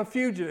became a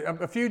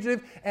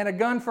fugitive and a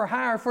gun for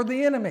hire for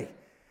the enemy.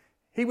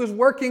 He was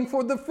working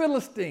for the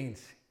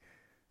Philistines.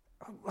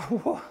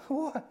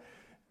 What?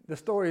 The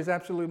story is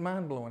absolutely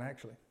mind-blowing,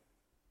 actually.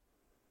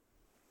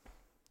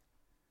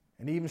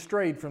 And he even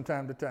strayed from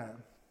time to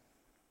time.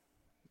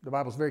 The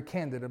Bible's very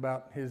candid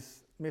about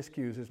his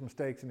miscues, his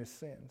mistakes, and his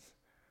sins,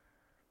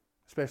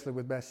 especially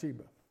with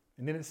Bathsheba.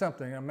 And then it's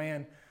something, a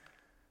man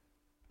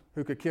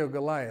who could kill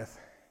Goliath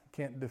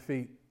can't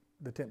defeat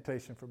the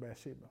temptation for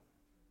Bathsheba.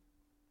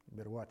 You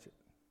better watch it.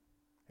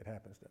 It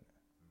happens, doesn't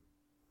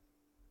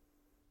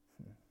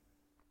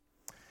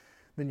it?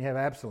 Then you have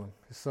Absalom,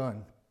 his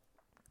son,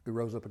 who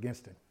rose up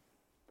against him.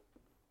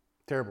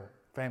 Terrible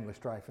family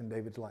strife in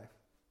David's life.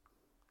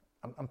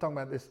 I'm talking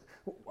about this,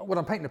 what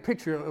I'm painting a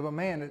picture of a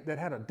man that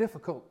had a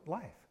difficult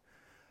life.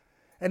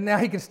 And now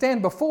he can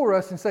stand before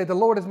us and say, the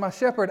Lord is my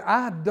shepherd,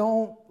 I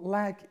don't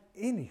lack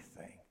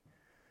anything.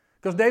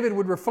 Because David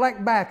would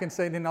reflect back and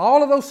say, in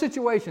all of those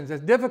situations,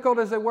 as difficult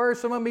as they were,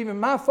 some of them even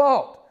my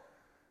fault,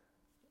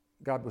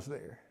 God was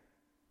there,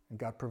 and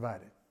God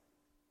provided,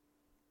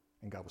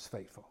 and God was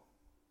faithful.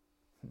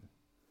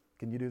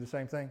 Can you do the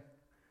same thing?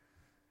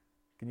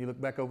 Can you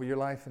look back over your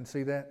life and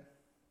see that?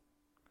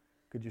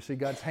 Could you see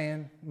God's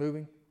hand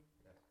moving?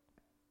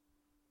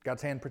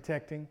 God's hand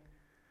protecting?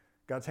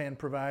 God's hand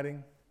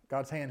providing?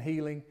 God's hand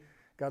healing?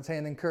 God's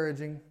hand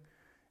encouraging?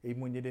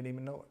 Even when you didn't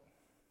even know it.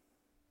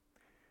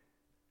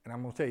 And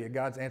I'm going to tell you,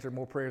 God's answered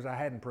more prayers I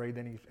hadn't prayed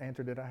than He's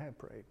answered that I have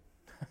prayed.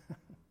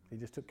 He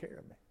just took care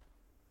of me.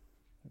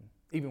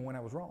 Even when I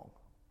was wrong.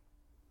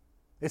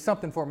 It's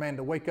something for a man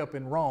to wake up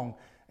in wrong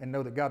and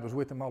know that God was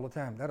with him all the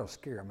time. That'll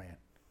scare a man.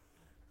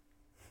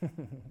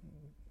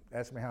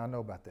 Ask me how I know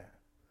about that.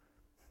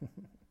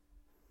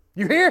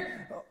 You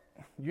here? Oh,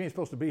 you ain't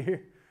supposed to be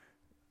here.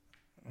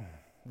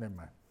 Never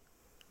mind.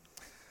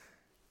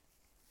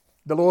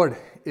 The Lord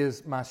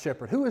is my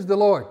shepherd. Who is the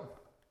Lord?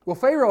 Well,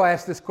 Pharaoh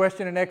asked this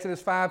question in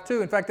Exodus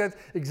 5:2. In fact, that's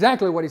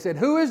exactly what he said.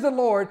 Who is the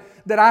Lord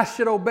that I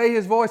should obey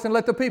his voice and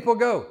let the people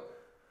go?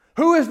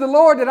 Who is the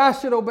Lord that I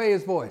should obey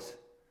his voice?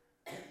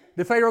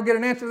 Did Pharaoh get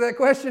an answer to that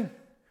question?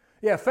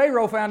 Yeah,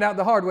 Pharaoh found out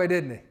the hard way,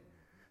 didn't he?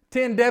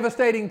 10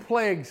 devastating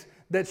plagues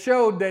that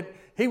showed that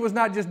he was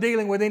not just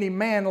dealing with any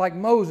man like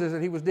Moses,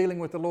 that he was dealing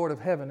with the Lord of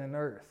heaven and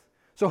earth.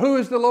 So who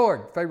is the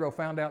Lord? Pharaoh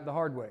found out the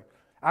hard way.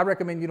 I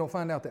recommend you don't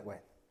find out that way.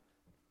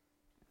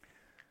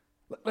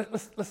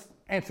 Let's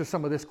answer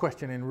some of this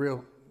question in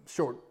real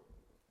short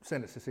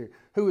sentences here.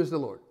 Who is the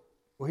Lord?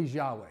 Well, he's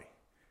Yahweh.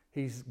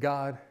 He's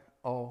God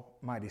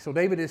Almighty. So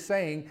David is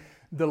saying,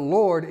 the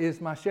Lord is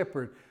my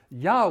shepherd.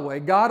 Yahweh,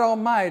 God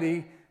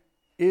Almighty,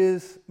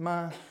 is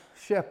my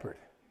shepherd.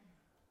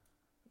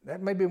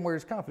 That may be where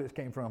his confidence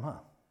came from, huh?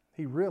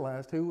 He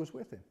realized who was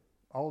with him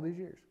all these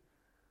years.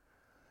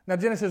 Now,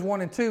 Genesis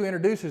 1 and 2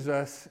 introduces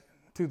us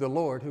to the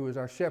Lord, who is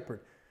our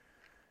shepherd.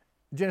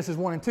 Genesis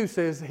 1 and 2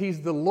 says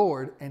he's the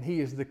Lord and he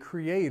is the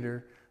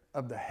creator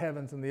of the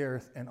heavens and the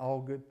earth and all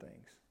good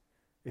things.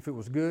 If it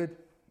was good,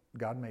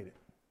 God made it.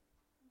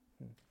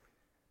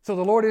 So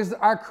the Lord is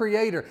our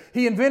creator.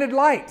 He invented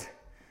light.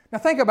 Now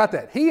think about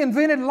that. He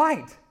invented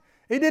light.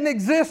 It didn't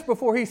exist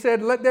before he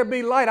said, let there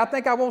be light. I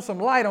think I want some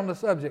light on the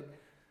subject.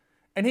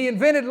 And he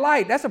invented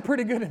light. That's a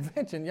pretty good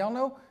invention, y'all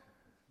know?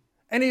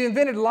 And he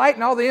invented light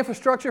and all the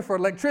infrastructure for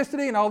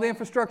electricity and all the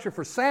infrastructure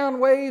for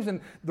sound waves.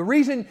 And the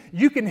reason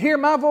you can hear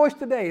my voice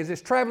today is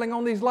it's traveling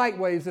on these light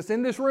waves that's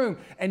in this room.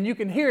 And you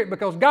can hear it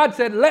because God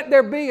said, let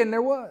there be, and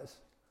there was.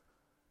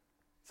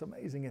 It's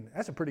amazing, isn't it?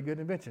 That's a pretty good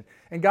invention.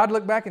 And God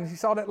looked back and he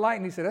saw that light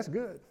and he said, that's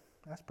good.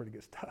 That's pretty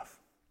good stuff.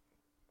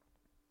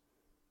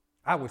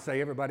 I would say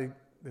everybody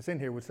that's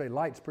in here would say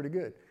light's pretty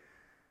good.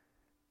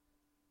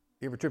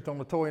 You ever tripped on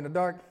a toy in the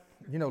dark?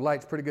 You know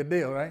light's a pretty good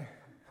deal, right?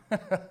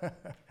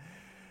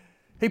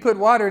 He put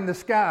water in the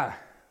sky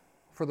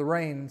for the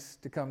rains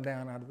to come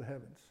down out of the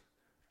heavens.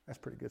 That's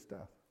pretty good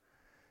stuff.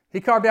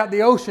 He carved out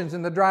the oceans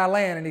and the dry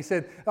land, and he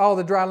said, oh,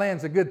 the dry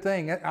land's a good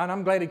thing. And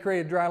I'm glad he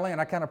created dry land.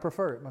 I kind of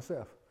prefer it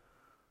myself.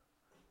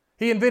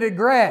 He invented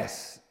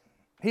grass.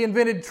 He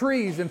invented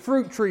trees and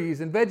fruit trees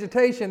and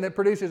vegetation that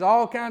produces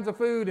all kinds of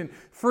food and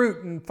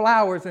fruit and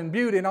flowers and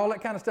beauty and all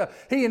that kind of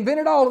stuff. He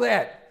invented all of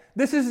that.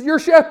 This is your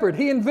shepherd.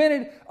 He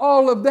invented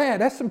all of that.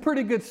 That's some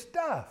pretty good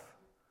stuff.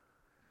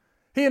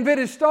 He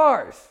invented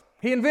stars.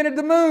 He invented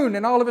the moon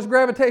and all of its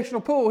gravitational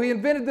pull. He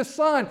invented the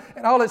sun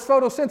and all its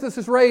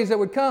photosynthesis rays that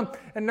would come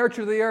and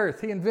nurture the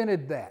earth. He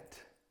invented that.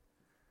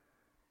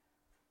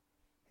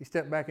 He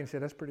stepped back and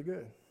said, that's pretty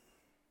good.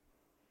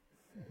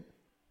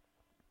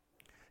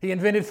 He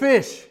invented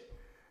fish.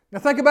 Now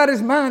think about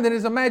his mind and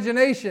his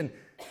imagination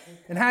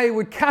and how he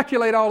would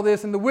calculate all of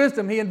this and the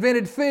wisdom. He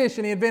invented fish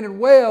and he invented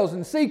whales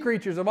and sea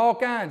creatures of all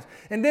kinds.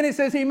 And then it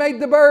says he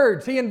made the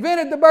birds. He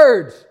invented the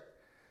birds.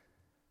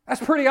 That's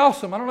pretty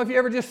awesome. I don't know if you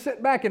ever just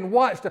sit back and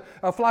watched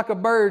a flock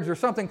of birds or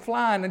something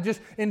flying and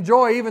just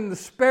enjoy even the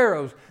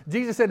sparrows.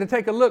 Jesus said to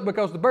take a look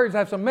because the birds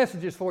have some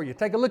messages for you.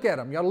 Take a look at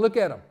them. You ought to look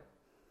at them.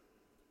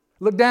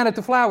 Look down at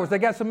the flowers. They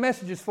got some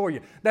messages for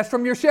you. That's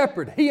from your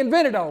shepherd. He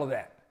invented all of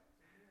that.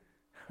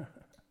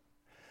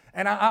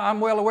 And I'm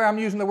well aware I'm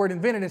using the word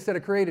invented instead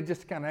of created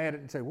just to kind of add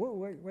it and say, whoa,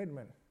 wait a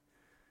minute.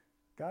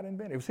 God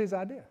invented it. It was his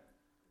idea.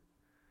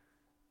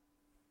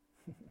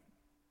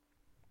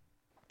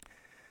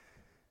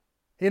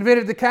 He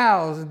invented the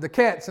cows and the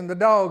cats and the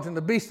dogs and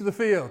the beasts of the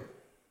field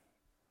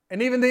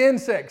and even the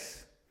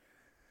insects.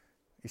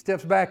 He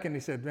steps back and he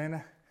said,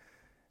 man,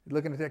 you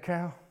looking at that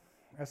cow?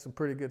 That's some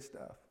pretty good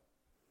stuff.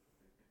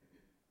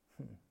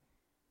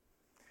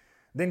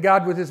 Then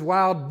God, with his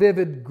wild,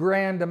 vivid,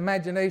 grand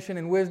imagination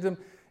and wisdom,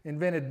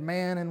 invented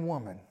man and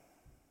woman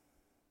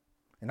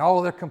and all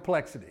of their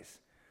complexities,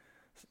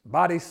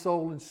 body,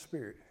 soul, and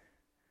spirit.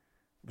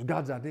 It was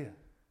God's idea.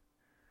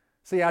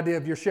 It's the idea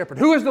of your shepherd.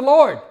 Who is the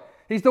Lord?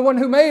 He's the one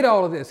who made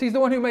all of this. He's the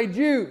one who made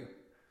you,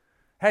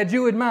 had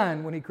you in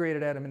mind when he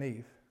created Adam and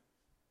Eve.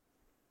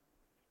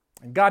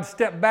 And God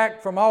stepped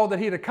back from all that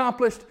he had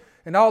accomplished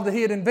and all that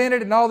he had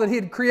invented and all that he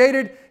had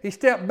created. He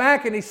stepped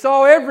back and he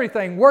saw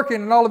everything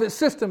working in all of its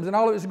systems and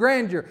all of its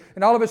grandeur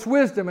and all of its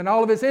wisdom and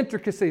all of its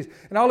intricacies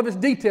and all of its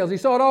details. He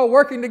saw it all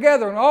working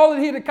together and all that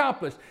he had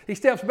accomplished. He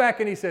steps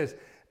back and he says,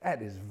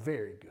 that is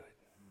very good.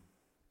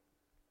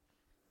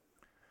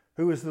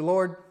 Who is the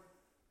Lord?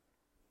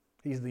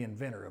 He's the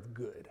inventor of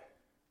good.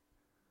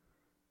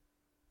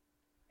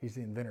 He's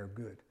the inventor of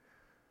good.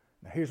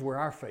 Now here's where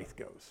our faith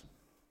goes.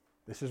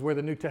 This is where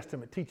the New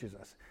Testament teaches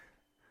us.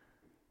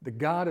 The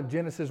God of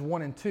Genesis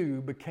 1 and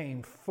 2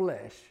 became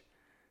flesh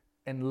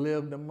and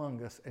lived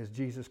among us as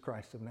Jesus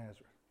Christ of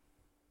Nazareth.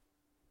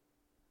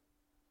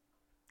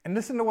 And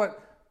listen to what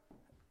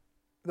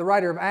the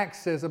writer of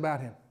Acts says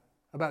about him,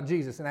 about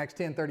Jesus in Acts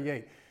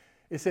 10:38.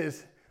 It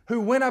says, who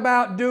went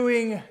about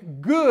doing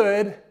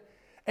good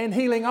and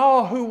healing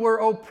all who were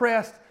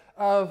oppressed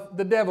of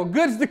the devil.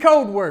 Good's the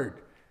code word.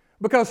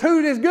 Because who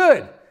is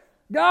good?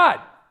 God.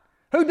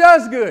 Who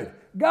does good?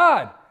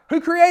 God. Who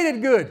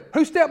created good?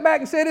 Who stepped back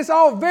and said it's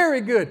all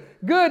very good?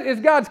 Good is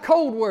God's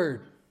code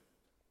word.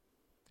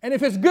 And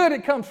if it's good,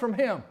 it comes from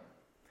Him.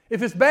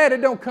 If it's bad,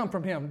 it don't come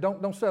from Him.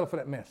 Don't settle for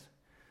that mess.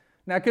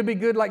 Now, it could be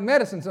good like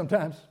medicine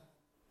sometimes.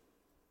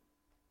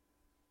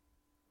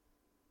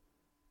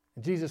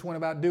 And Jesus went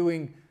about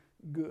doing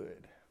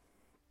good.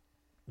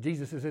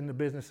 Jesus is in the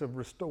business of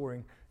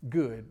restoring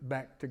good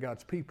back to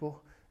God's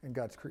people and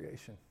God's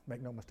creation.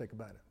 Make no mistake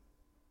about it.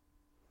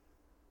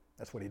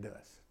 That's what He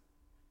does.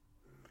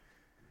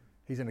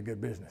 He's in a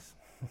good business.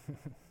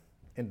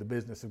 In the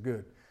business of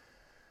good.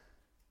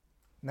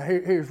 Now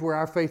here's where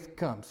our faith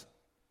comes.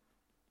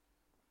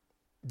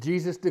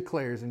 Jesus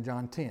declares in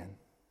John 10,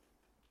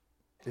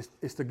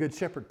 it's the Good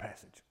Shepherd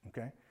passage,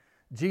 okay?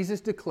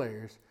 Jesus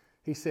declares,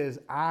 He says,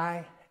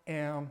 I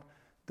am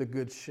the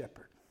Good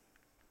Shepherd.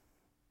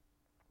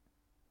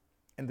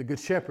 And the Good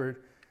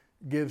Shepherd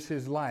gives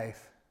His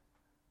life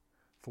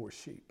for His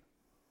sheep.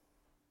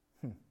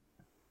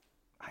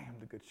 I am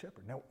the Good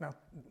Shepherd. Now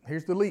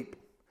here's the leap.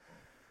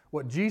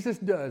 What Jesus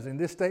does in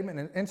this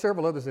statement, and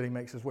several others that He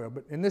makes as well,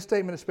 but in this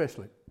statement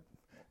especially,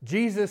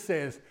 Jesus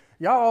says,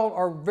 y'all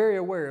are very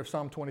aware of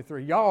Psalm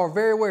 23. Y'all are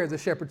very aware of the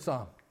Shepherd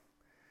Psalm.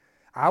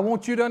 I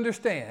want you to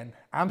understand,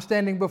 I'm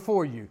standing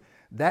before you.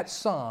 That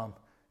psalm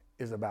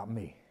is about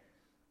me.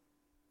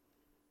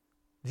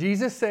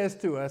 Jesus says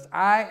to us,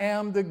 I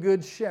am the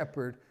Good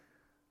Shepherd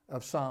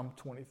of Psalm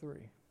 23.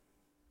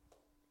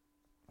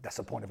 That's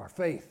the point of our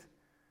faith.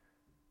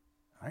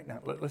 All right,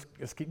 now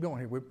let's keep going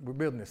here. We're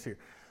building this here.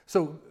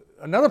 So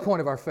another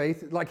point of our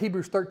faith, like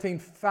Hebrews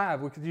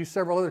 13:5, we could use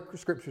several other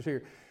scriptures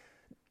here.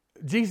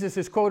 Jesus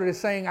is quoted as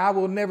saying, I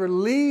will never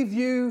leave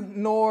you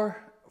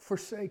nor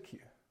forsake you.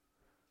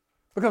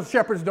 Because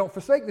shepherds don't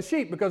forsake the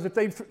sheep. Because if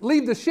they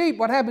leave the sheep,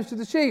 what happens to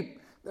the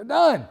sheep? They're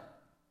done.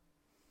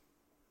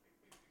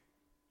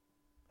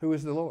 Who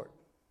is the Lord?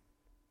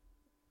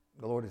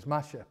 The Lord is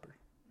my shepherd.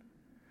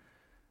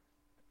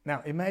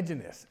 Now imagine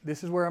this.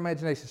 This is where our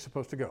imagination is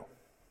supposed to go.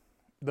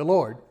 The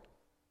Lord,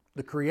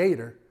 the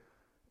Creator,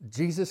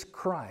 Jesus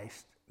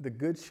Christ, the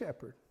Good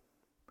Shepherd,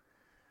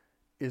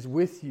 is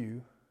with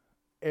you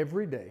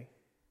every day,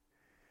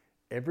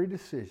 every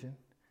decision,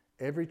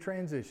 every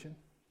transition,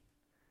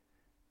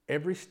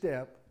 every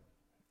step,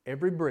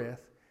 every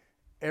breath,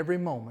 every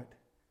moment.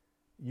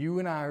 You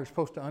and I are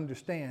supposed to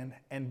understand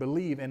and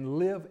believe and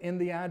live in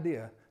the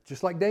idea,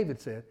 just like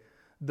David said,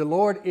 the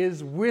Lord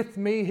is with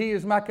me. He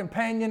is my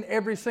companion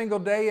every single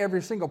day,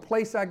 every single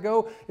place I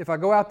go. If I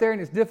go out there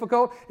and it's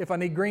difficult, if I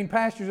need green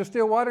pastures or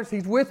still waters,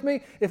 He's with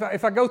me.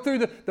 If I go through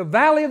the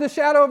valley of the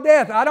shadow of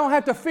death, I don't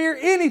have to fear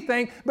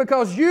anything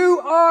because you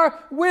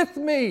are with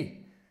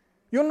me.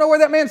 You want to know where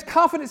that man's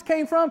confidence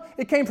came from?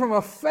 It came from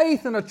a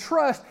faith and a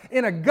trust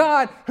in a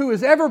God who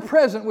is ever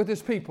present with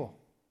His people.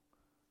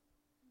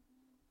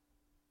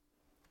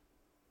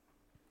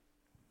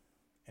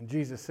 And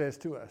Jesus says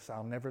to us,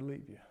 I'll never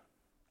leave you.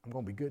 I'm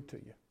going to be good to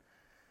you.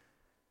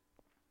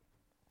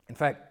 In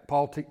fact,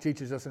 Paul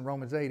teaches us in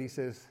Romans 8, he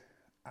says,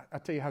 I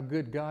tell you how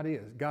good God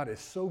is. God is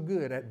so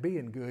good at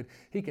being good,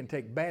 He can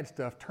take bad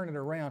stuff, turn it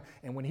around,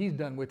 and when He's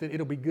done with it,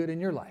 it'll be good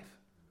in your life.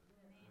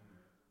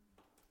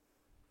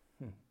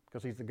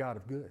 Because He's the God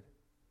of good.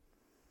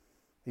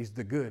 He's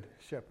the Good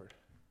Shepherd.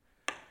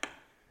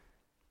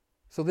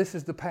 So this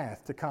is the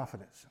path to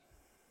confidence,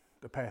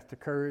 the path to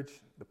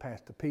courage, the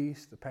path to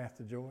peace, the path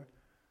to joy.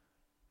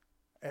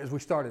 As we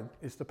started,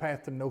 it's the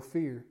path to no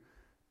fear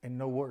and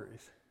no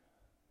worries.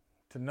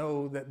 To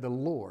know that the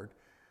Lord,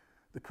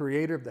 the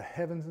Creator of the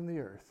heavens and the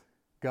earth,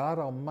 God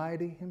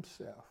Almighty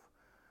Himself,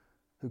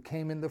 who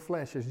came in the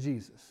flesh as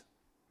Jesus,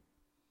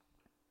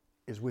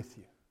 is with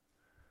you.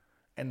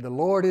 And the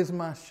Lord is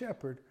my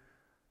shepherd,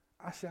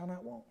 I shall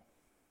not want.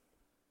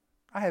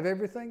 I have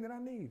everything that I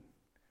need.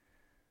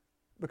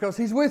 Because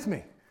He's with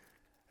me.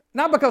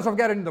 Not because I've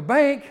got it in the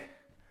bank.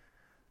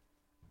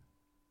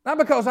 Not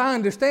because I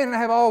understand and I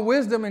have all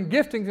wisdom and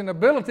giftings and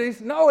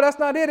abilities. No, that's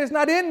not it. It's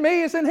not in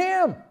me. It's in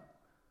Him.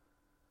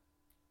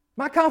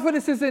 My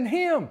confidence is in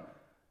Him.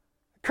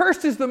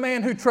 Cursed is the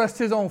man who trusts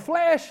his own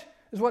flesh,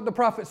 is what the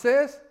prophet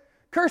says.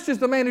 Cursed is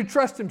the man who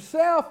trusts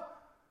himself.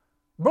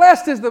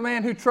 Blessed is the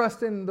man who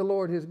trusts in the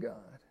Lord his God.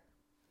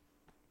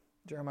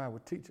 Jeremiah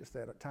would teach us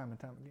that time and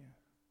time again.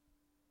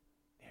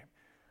 Yeah.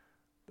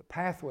 The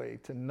pathway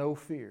to no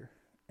fear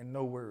and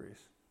no worries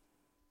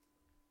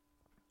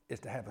is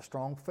to have a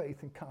strong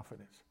faith and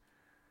confidence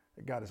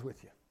that God is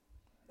with you.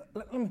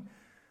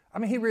 I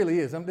mean, He really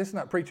is. This is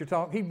not preacher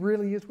talk. He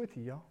really is with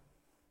you, y'all.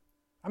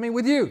 I mean,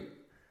 with you.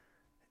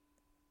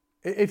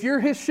 If you're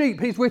His sheep,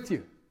 He's with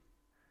you.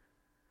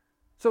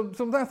 So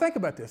now think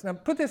about this. Now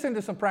put this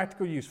into some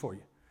practical use for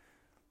you.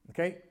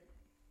 Okay?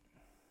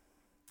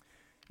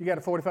 You got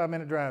a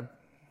 45-minute drive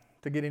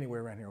to get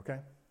anywhere around here, okay?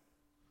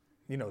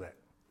 You know that.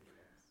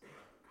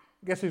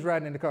 Guess who's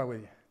riding in the car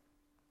with you?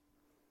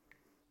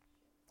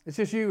 It's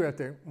just you right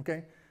there,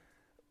 okay?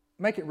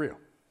 Make it real.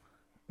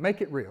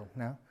 Make it real.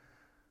 Now,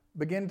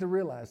 begin to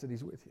realize that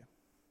He's with you.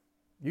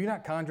 You're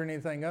not conjuring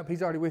anything up.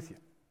 He's already with you,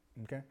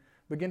 okay?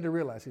 Begin to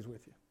realize He's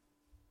with you.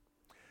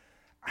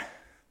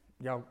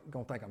 Y'all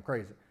going to think I'm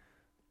crazy.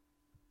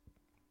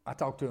 I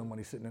talked to Him when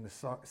He's sitting in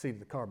the seat of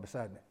the car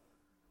beside me.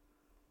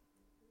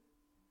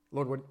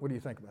 Lord, what do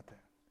you think about that?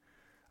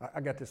 I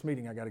got this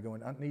meeting I got to go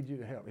in. I need you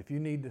to help. If you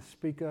need to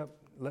speak up,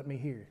 let me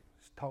hear.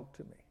 Just talk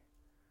to me.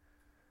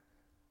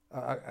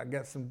 I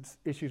got some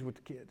issues with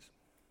the kids.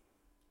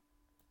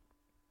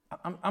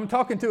 I'm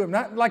talking to him,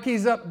 not like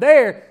he's up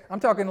there. I'm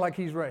talking like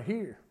he's right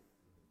here.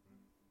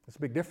 That's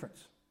a big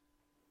difference.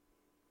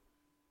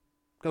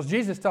 Because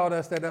Jesus taught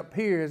us that up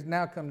here has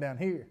now come down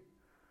here.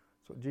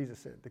 That's what Jesus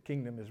said. The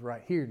kingdom is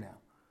right here now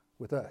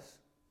with us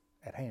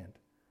at hand.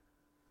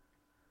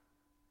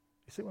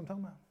 You see what I'm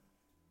talking about?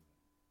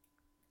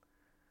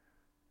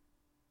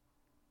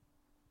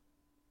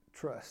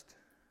 Trust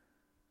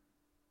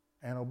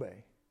and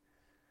obey.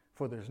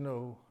 For there's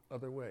no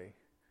other way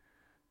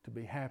to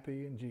be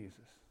happy in Jesus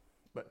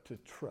but to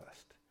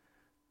trust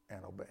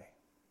and obey.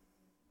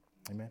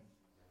 Amen? Amen.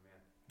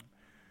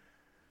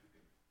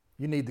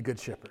 You need the good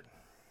shepherd.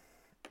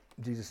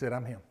 Jesus said,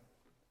 I'm him.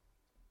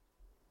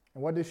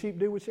 And what do sheep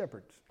do with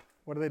shepherds?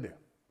 What do? They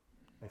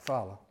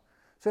follow.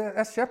 So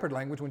that's shepherd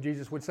language when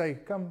Jesus would say,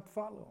 come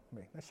follow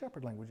me. That's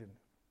shepherd language, isn't it?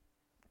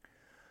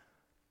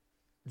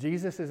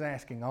 Jesus is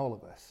asking all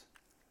of us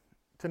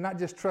to not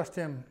just trust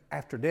him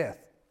after death.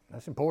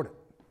 That's important.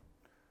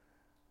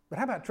 But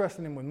how about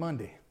trusting him with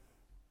Monday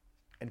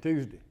and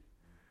Tuesday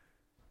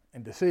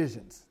and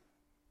decisions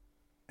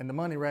and the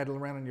money rattling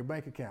around in your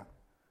bank account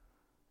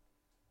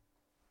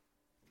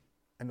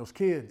and those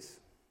kids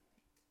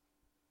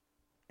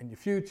and your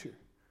future?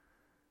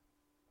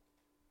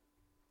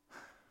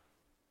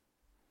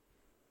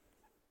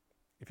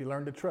 If you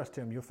learn to trust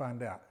him, you'll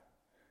find out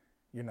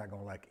you're not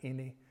going to lack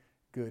any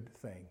good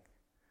thing.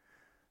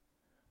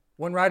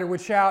 One writer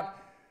would shout,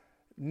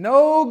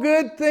 no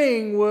good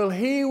thing will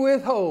he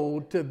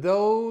withhold to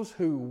those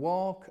who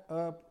walk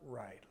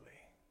uprightly.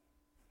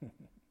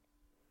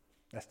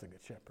 That's the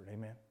good shepherd,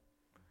 amen.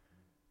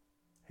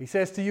 He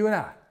says to you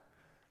and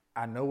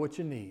I know what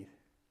you need.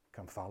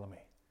 Come follow me.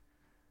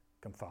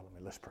 Come follow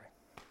me. Let's pray.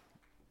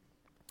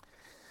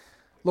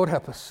 Lord,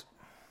 help us.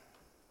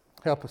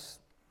 Help us.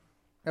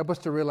 Help us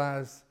to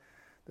realize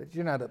that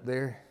you're not up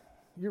there.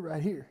 You're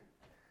right here.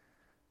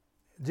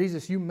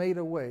 Jesus, you made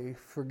a way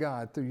for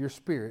God through your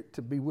Spirit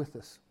to be with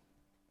us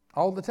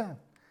all the time.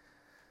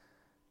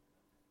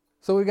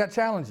 So we've got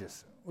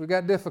challenges. We've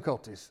got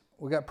difficulties.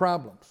 We've got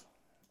problems.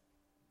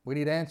 We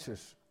need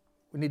answers.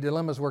 We need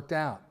dilemmas worked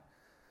out.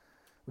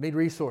 We need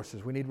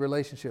resources. We need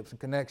relationships and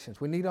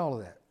connections. We need all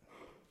of that.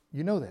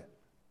 You know that.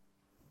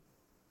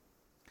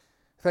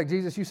 In fact,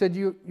 Jesus, you said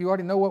you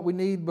already know what we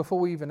need before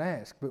we even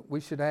ask, but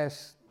we should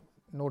ask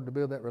in order to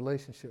build that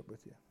relationship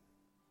with you.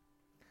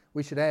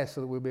 We should ask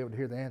so that we'll be able to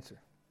hear the answer.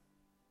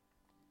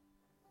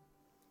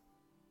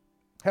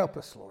 Help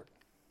us, Lord.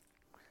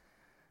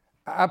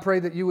 I pray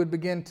that you would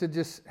begin to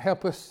just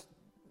help us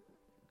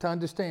to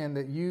understand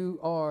that you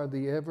are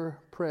the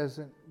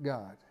ever-present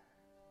God.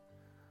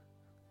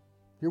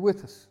 You're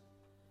with us.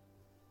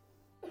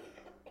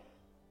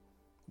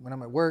 When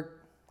I'm at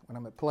work, when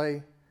I'm at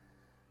play,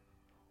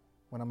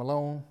 when I'm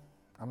alone,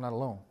 I'm not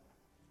alone.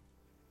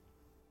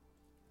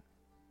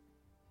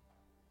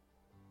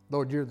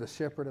 Lord, you're the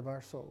shepherd of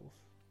our souls.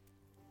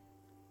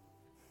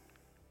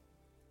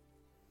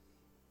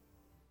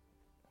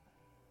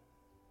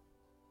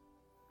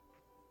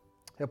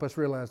 Help us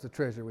realize the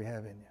treasure we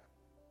have in you.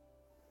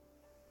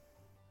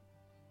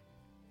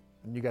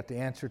 And you got the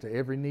answer to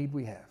every need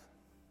we have.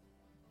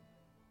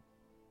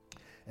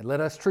 And let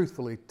us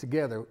truthfully,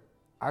 together,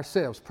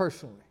 ourselves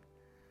personally,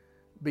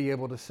 be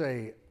able to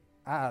say,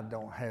 I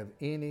don't have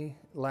any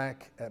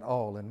lack at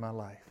all in my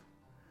life.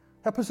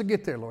 Help us to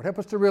get there, Lord. Help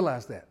us to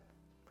realize that.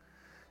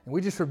 And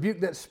we just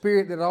rebuke that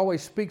spirit that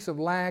always speaks of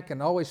lack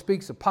and always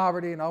speaks of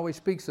poverty and always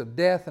speaks of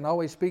death and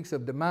always speaks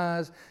of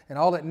demise and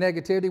all that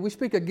negativity. We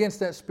speak against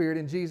that spirit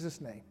in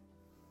Jesus' name.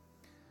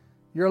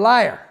 You're a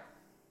liar.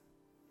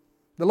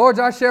 The Lord's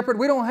our shepherd.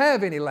 We don't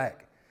have any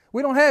lack.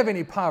 We don't have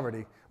any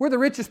poverty. We're the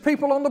richest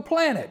people on the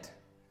planet.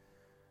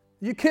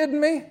 You kidding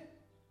me?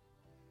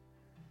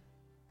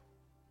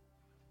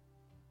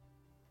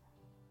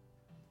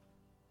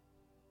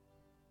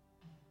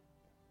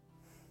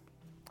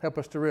 Help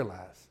us to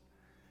realize.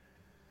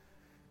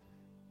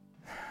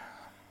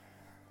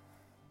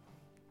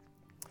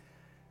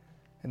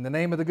 In the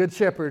name of the Good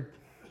Shepherd,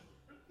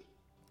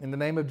 in the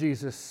name of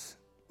Jesus,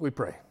 we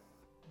pray.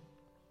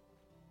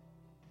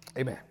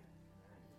 Amen.